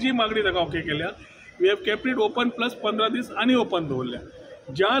 कोंकणीची मागणी ताका ओके केल्या. We have kept it open plus 15 दीस आनी ओपन दवरल्या.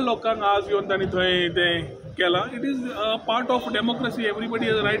 ज्या लोकांक आज येवन तांणी थंय तें केलां, it is part of democracy. Everybody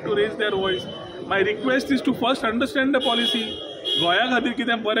has right to raise there voice. My request is to first understand the policy. गोंया खातीर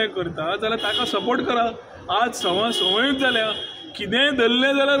कितें बरें करता जाल्यार ताका सपोर्ट करा. आज संवयूच जाल्या, कितेंय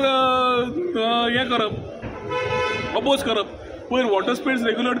धरलें जाल्यार हें करप, अपोज करप. पयर वॉटर स्पेड्स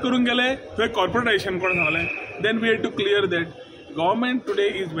रेग्युलेट करून गेले, थंय कॉर्पोरेटायझेशन कोण सांगलें. Then we had to clear that. Government today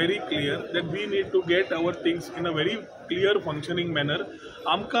is very clear that we need to get our things in a very clear functioning manner.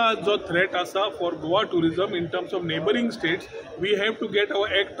 Amka जो threat asa for Goa tourism in terms of neighboring states, we have to get our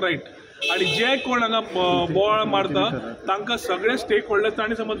act right. आणि जे कोण हांगा बोवाळ मारता तांकां सगळे stake holders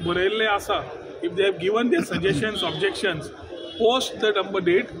तांणी समज बरयल्ले आसा, if they have given there suggestions objections post the number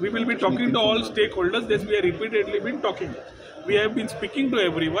date, we will be talking to all stake holders. This we R repeatedly bin talking. We have bin speaking to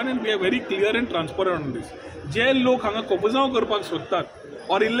everyone end we R very clear end transparent on दीस. जे लोक हांगा कोबजांव करपाक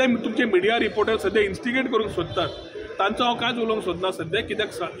सोदतात or इल्ले तुमचे media reporter सद्या instigate करूंक सोदतात, तांचो हांव कांयच उलोवंक सोदना सद्या.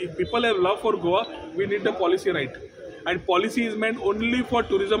 कित्याक if people have love for Goa, we need the policy right. And policy is meant only for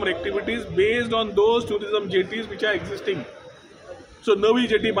tourism activities based on those tourism jetties which are existing. So नवी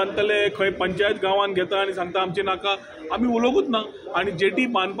जेटी बांदतले, खंय पंचायत गांवांत घेता आनी सांगता आमची नाका, आमी उलोवंकूच ना. आनी जेटी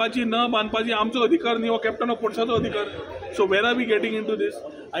बांदपाची न बांदपाची आमचो अधिकार न्ही, हो कॅप्टन ऑफ पोर्ट्साचो अधिकार. So where R we getting in to this?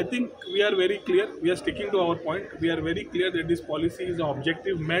 I think we R very clear. We R sticking to our point. We R very clear that this policy is a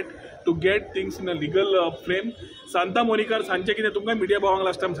objective mate to get things in a legal frame. Santa मोनिकार सांचे कितें तुमकां media भावांक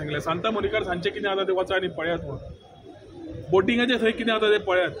last time सांगलें, Santa मोनिकार सांचे कितें जाता तें वचा आनी पळयात म्हणून. बोटिंगाचे थंय कितें जाता तें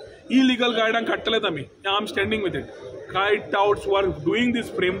पळयात. इलिगल गायडांक काडटलेत आमी. I am standing with it. Kite touts who are doing this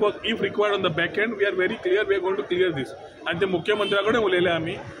framework, if required on the back end, we are very clear, we are going to clear this. And the मुख्यमंत्र्याकडे उलयले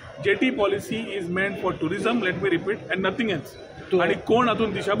आमी. JT policy is meant for tourism, let me repeat, and nothing else. आणि कोण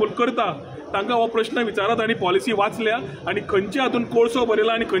हातून दिशाभूल करता तांकां हो प्रश्न विचारात आनी पॉलिसी वाचल्या आनी खंयच्या हातून कोळसो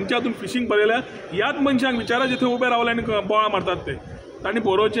बरयला आनी खंयच्या हातून फिशींग बरयल्या ह्याच मनशांक विचारा जे थंय उबे रावले आनी बोळा मारतात ते. तांणी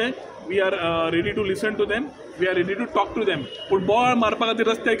बरोवचें. We R ready to listen to them. We R ready to talk to them. पूण बोवाळ मारपा खातीर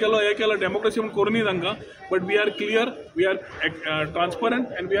रस्ते केलो, हे केलो, डेमोक्रेसी म्हणून करूनी तांकां. But we R clear, we R transparent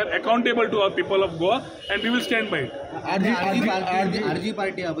end we R accountable to our people of Goa end we will stand by it. RG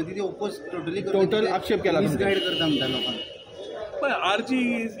party आहा ती ओपोज टोटल आक्षेप केला, मिसगाईड करता म्हणटा लोकांक. पण RG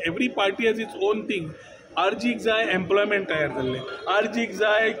is every party has its own thing. आरजीक जाय employment तयार जाल्ले, आरजीक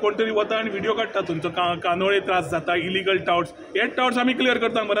जाय कोण तरी वता आनी व्हिडिओ काडटा तुमचो कानोळे त्रास जाता, इलिगल टाउट्स. हे टाउट्स आमी क्लियर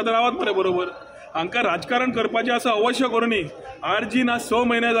करता मरे. आतां रावात मरे बरोबर. हांकां राजकारण करपाचें आसा अवश्य करूनी. आरजीन आज 6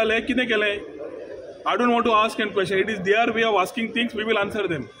 म्हयने जाले कितें केलें? I don't want to ask an question. It is there way of asking things, we will answer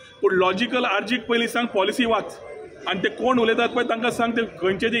them. पूण लॉजिकल आरजीक पयलीं सांग पॉलिसी वाच. आनी ते कोण उलयतात पळय तांकां सांग ते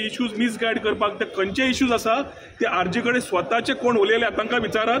खंयचे जे इश्यूज मिसगायड करपाक ते खंयचे इश्यूज आसा ते आरजी कडेन स्वताचे कोण उलयल्या तांकां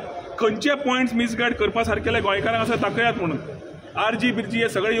विचारात. खंयचे पॉयंट्स मिसगायड करपा सारकेले गोंयकारांक आसा ताकयात म्हणून. आरजी बिरजी हे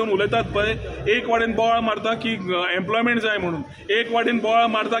सगळे येवन उलयतात पळय. एक वाटेन बोवाळ मारता की एम्प्लॉयमेंट जाय म्हणून, एक वाटेन बोवाळ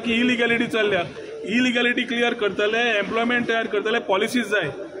मारता की इलिगॅलिटी चल्ल्या. इलिगॅलिटी क्लियर करतले, एम्प्लॉयमेंट तयार करतले, पॉलिसीज जाय.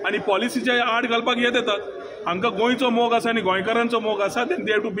 आनी पॉलिसीचे आड घालपाक येत येतात. हांकां गोंयचो मोग आसा आनी गोंयकारांचो मोग आसा. Then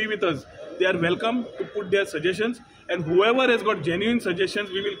they have to be with us. They are welcome to put their suggestions, and whoever has got genuine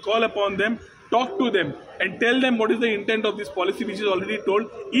suggestions, we will call upon them, talk to them, and tell them what is the intent of this policy, which is already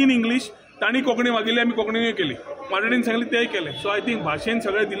told in English. तांणी कोंकणी मागिल्ली, आमी कोंकणीनूय केली, मराठीन सांगली तेय केले. So I think भाशेन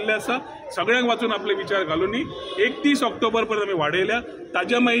सगळे दिल्ले आसा. सगळ्यांक वाचून आपले विचार घालूनी 31 ऑक्टोबर पर्यंत आमी वाडयल्या.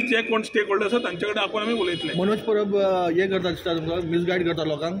 ताज्या मागीर जे कोण स्टेक होल्डर आसा तांचे कडेन आपूण आमी उलयतले. मनोज परब हे करता दिसता तुमकां, मिसगायड करता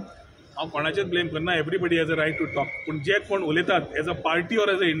लोकांक. हांव कोणाचेच ब्लेम करना. Everybody has a right to talk. पूण जे कोण उलयतात as a party or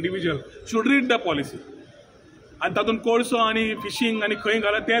as a individual should read the policy. आनी तातूंत कोळसो आनी फिशींग आनी खंय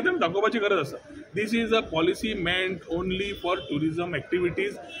घाला तें ताणें दाखोवपाची गरज आसा. This is a policy meant only for tourism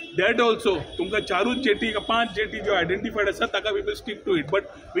activities. That also, तुमकां 4 जेटी का 5 जेटी जो identified आसा ताका we will stick to it. But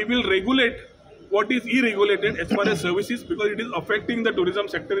we will regulate what is irregulated as far as services because it is affecting the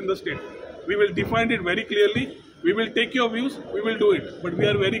tourism sector in the state. We will define it very clearly. We will take your views, we will do it. But we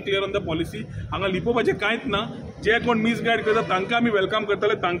are very clear on the policy. हांगा लिपोवपाचें कांयच ना. जे कोण misguide करता तांकां आमी welcome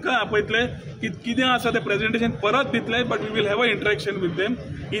करतले, तांकां आपयतले की कितें आसा तें प्रेजेंटेशन परत दितले, but we will have a interaction with them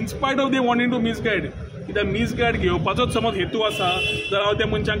in स्पायट of they wanting to misguide. कित्याक मिसगायड घेवपाचोच समज हेतू आसा जाल्यार हांव त्या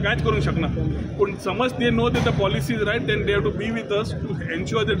मनशांक कांयच करूंक शकना. पूण समज they know that the policy is right, then they have to be with us to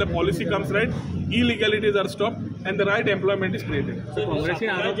ensure that the policy comes right, illegalities are stopped and the right employment is created. So Congress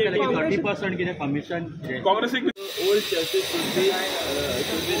आरोप केला की 30% कितें commission Congress old churches should be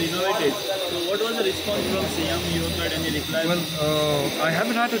renovated. So what was the response from CM? You got any reply? Well, I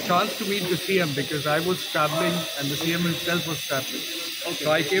haven't had a chance to meet the CM because I was traveling and the CM himself was traveling. Okay.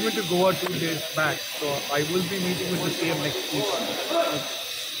 So I came into Goa 2 days back. So I will be meeting with the CM next week.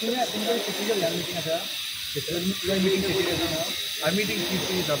 I'm meeting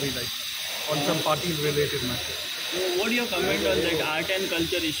CC Ravi right now on some party-related matters. So what do you comment on that art and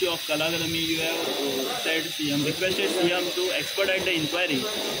culture issue of Kalagrami? You have said CM, requested CM to expedite the inquiry.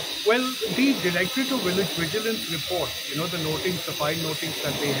 Well, the Directorate of Village Vigilance report, the notings, the 5 notings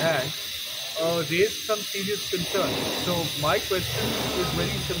that they had, raised some serious concerns. So my question is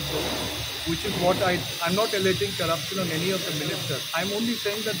very simple, which is what I'm not alleging corruption on any of the ministers. I'm only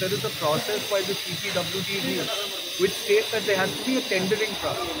saying that there is a process by the CPWD rules, which states that there has to be a tendering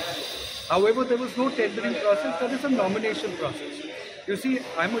process. However, there was no tendering process, there is a nomination process. You see,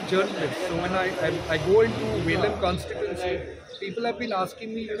 I'm a journalist, so when I go into Velam constituency, people have been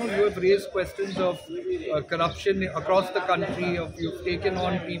asking me, you have raised questions of corruption across the country, you've taken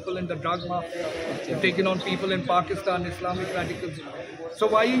on people in the drug mafia, you've taken on people in Pakistan, Islamic radicals. So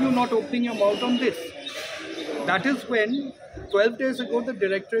why are you not opening your mouth on this? That is when, 12 days ago, the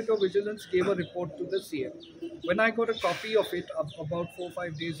Directorate of Vigilance gave a report to the CM. When I got a copy of it about 4 or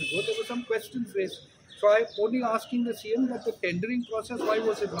 5 days ago, there were some questions raised. So I'm only asking the CM that the tendering process, why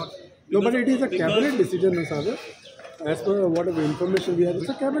was it not? No, but it is a cabinet decision, no, Sagar. As per whatever information we have, it's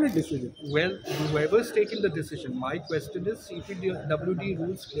a cabinet decision. Well, whoever's taking the decision, my question is CPWD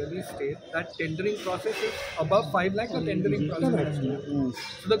rules clearly state that tendering process is above 5 lakh, the tendering process.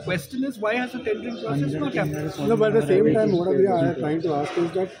 So the question is, why has the tendering process not happened? No, but at the same time, what we are trying to ask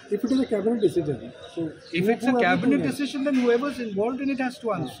is that if it is a cabinet decision, so if it's a cabinet decision, then whoever's involved in it has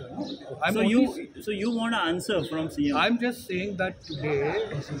to answer. So you want an answer from CM? I'm just saying that today,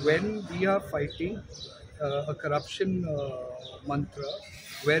 when we are fighting a corruption mantra,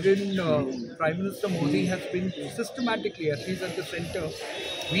 wherein Prime Minister Modi has been systematically, at least at the center,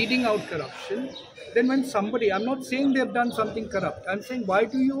 weeding out corruption, then when somebody, I'm not saying they've done something corrupt, I'm saying why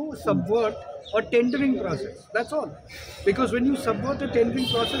do you subvert a tendering process? That's all. Because when you subvert a tendering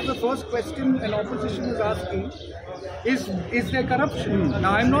process, the first question an opposition is asking is there corruption?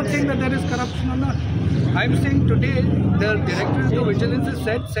 Now, I'm not saying that there is corruption or not. I'm saying today the Directorate of Vigilance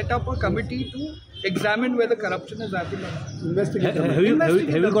has set up a committee to examine whether corruption has happened or not. Investigate. Have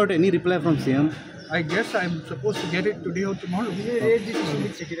you got any reply from CM? I guess I'm supposed to get it today or tomorrow.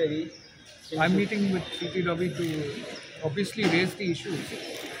 I'm meeting with CT Ravi to obviously raise the issues.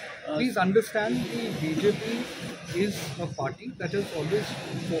 Please understand, the BJP is a party that has always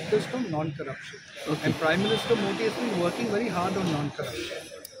focused on non-corruption. And Prime Minister Modi has been working very hard on non-corruption.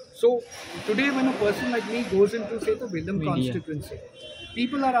 So today when a person like me goes into, say, the Velam constituency,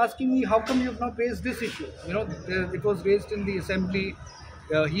 people are asking me, how come you have not raised this issue? It was raised in the assembly,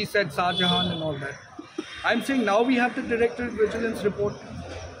 he said Shah Jahan and all that. I'm saying now we have the Directorate Vigilance report.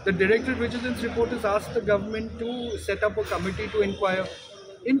 The Directorate Vigilance report has asked the government to set up a committee to inquire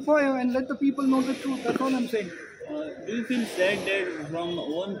and let the people know the truth. That's all I'm saying. Do you feel sad that from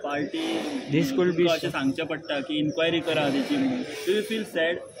one party this could be सांगच्या पडटा की inquiry करा त्याची म्हणून? Do you feel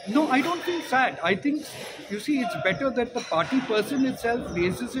sad? No, I don't feel sad. I think, you see, it's better that the party person itself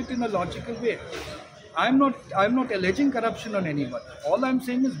raises it in a logical way. I'm not alleging corruption on anyone. All I'm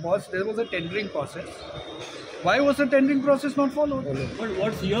saying is, boss, there was a tendering process. Why was the tendering process not followed? But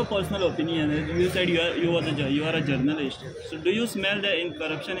what's your personal opinion? You said you are a journalist. So do you smell the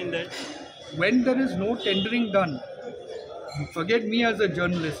corruption in that? When there is no tendering done, forget me as a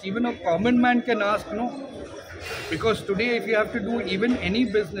journalist, even a common man can ask no. Because today if you have to do even any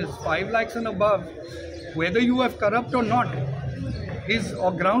business, 5 lakhs and above, whether you have corrupt or not, is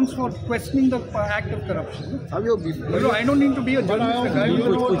grounds for questioning the act of corruption. I don't need to be a journalist.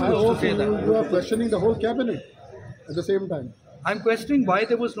 You are questioning the whole cabinet at the same time. I'm questioning why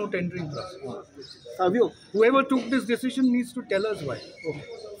there was no tendering process. Savio, Whoever took this decision needs to tell us why.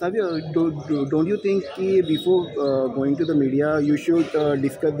 Savio, don't you think कि before going to the media, you should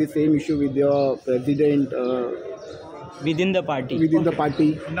discuss the same issue with your president within the party? Within the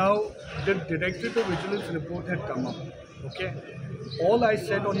party. Now, the Directorate of Vigilance report had come up. Okay. All I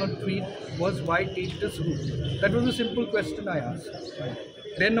said on a tweet was, why take this route? That was a simple question I asked.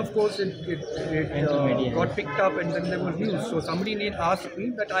 Then, of course, it got picked up, and then there was news. So somebody asked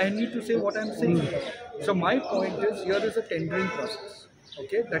me that I need to say what I'm saying. So my point is, here is a tendering process,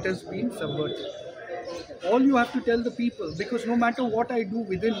 okay, that has been subverted. All you have to tell the people, because no matter what I do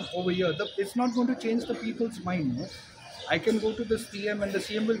within over here, it's not going to change the people's mind. No? I can go to the CM and the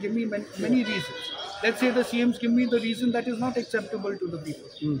CM will give me many reasons. Let's say the CMs give me the reason that is not acceptable to the people.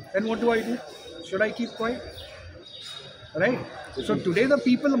 Then what do? Should I keep quiet? Right? So today the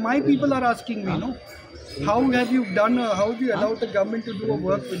people, my people are asking me, no? How have you done, how have you allowed the government to do a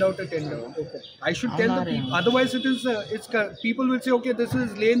work without a tender? I should tell the people. Otherwise people will say, okay, this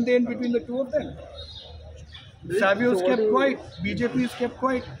is lane-dean between the two of them. Savio's kept quiet, BJP is kept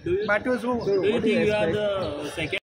quiet, matters over. Do you think you are the second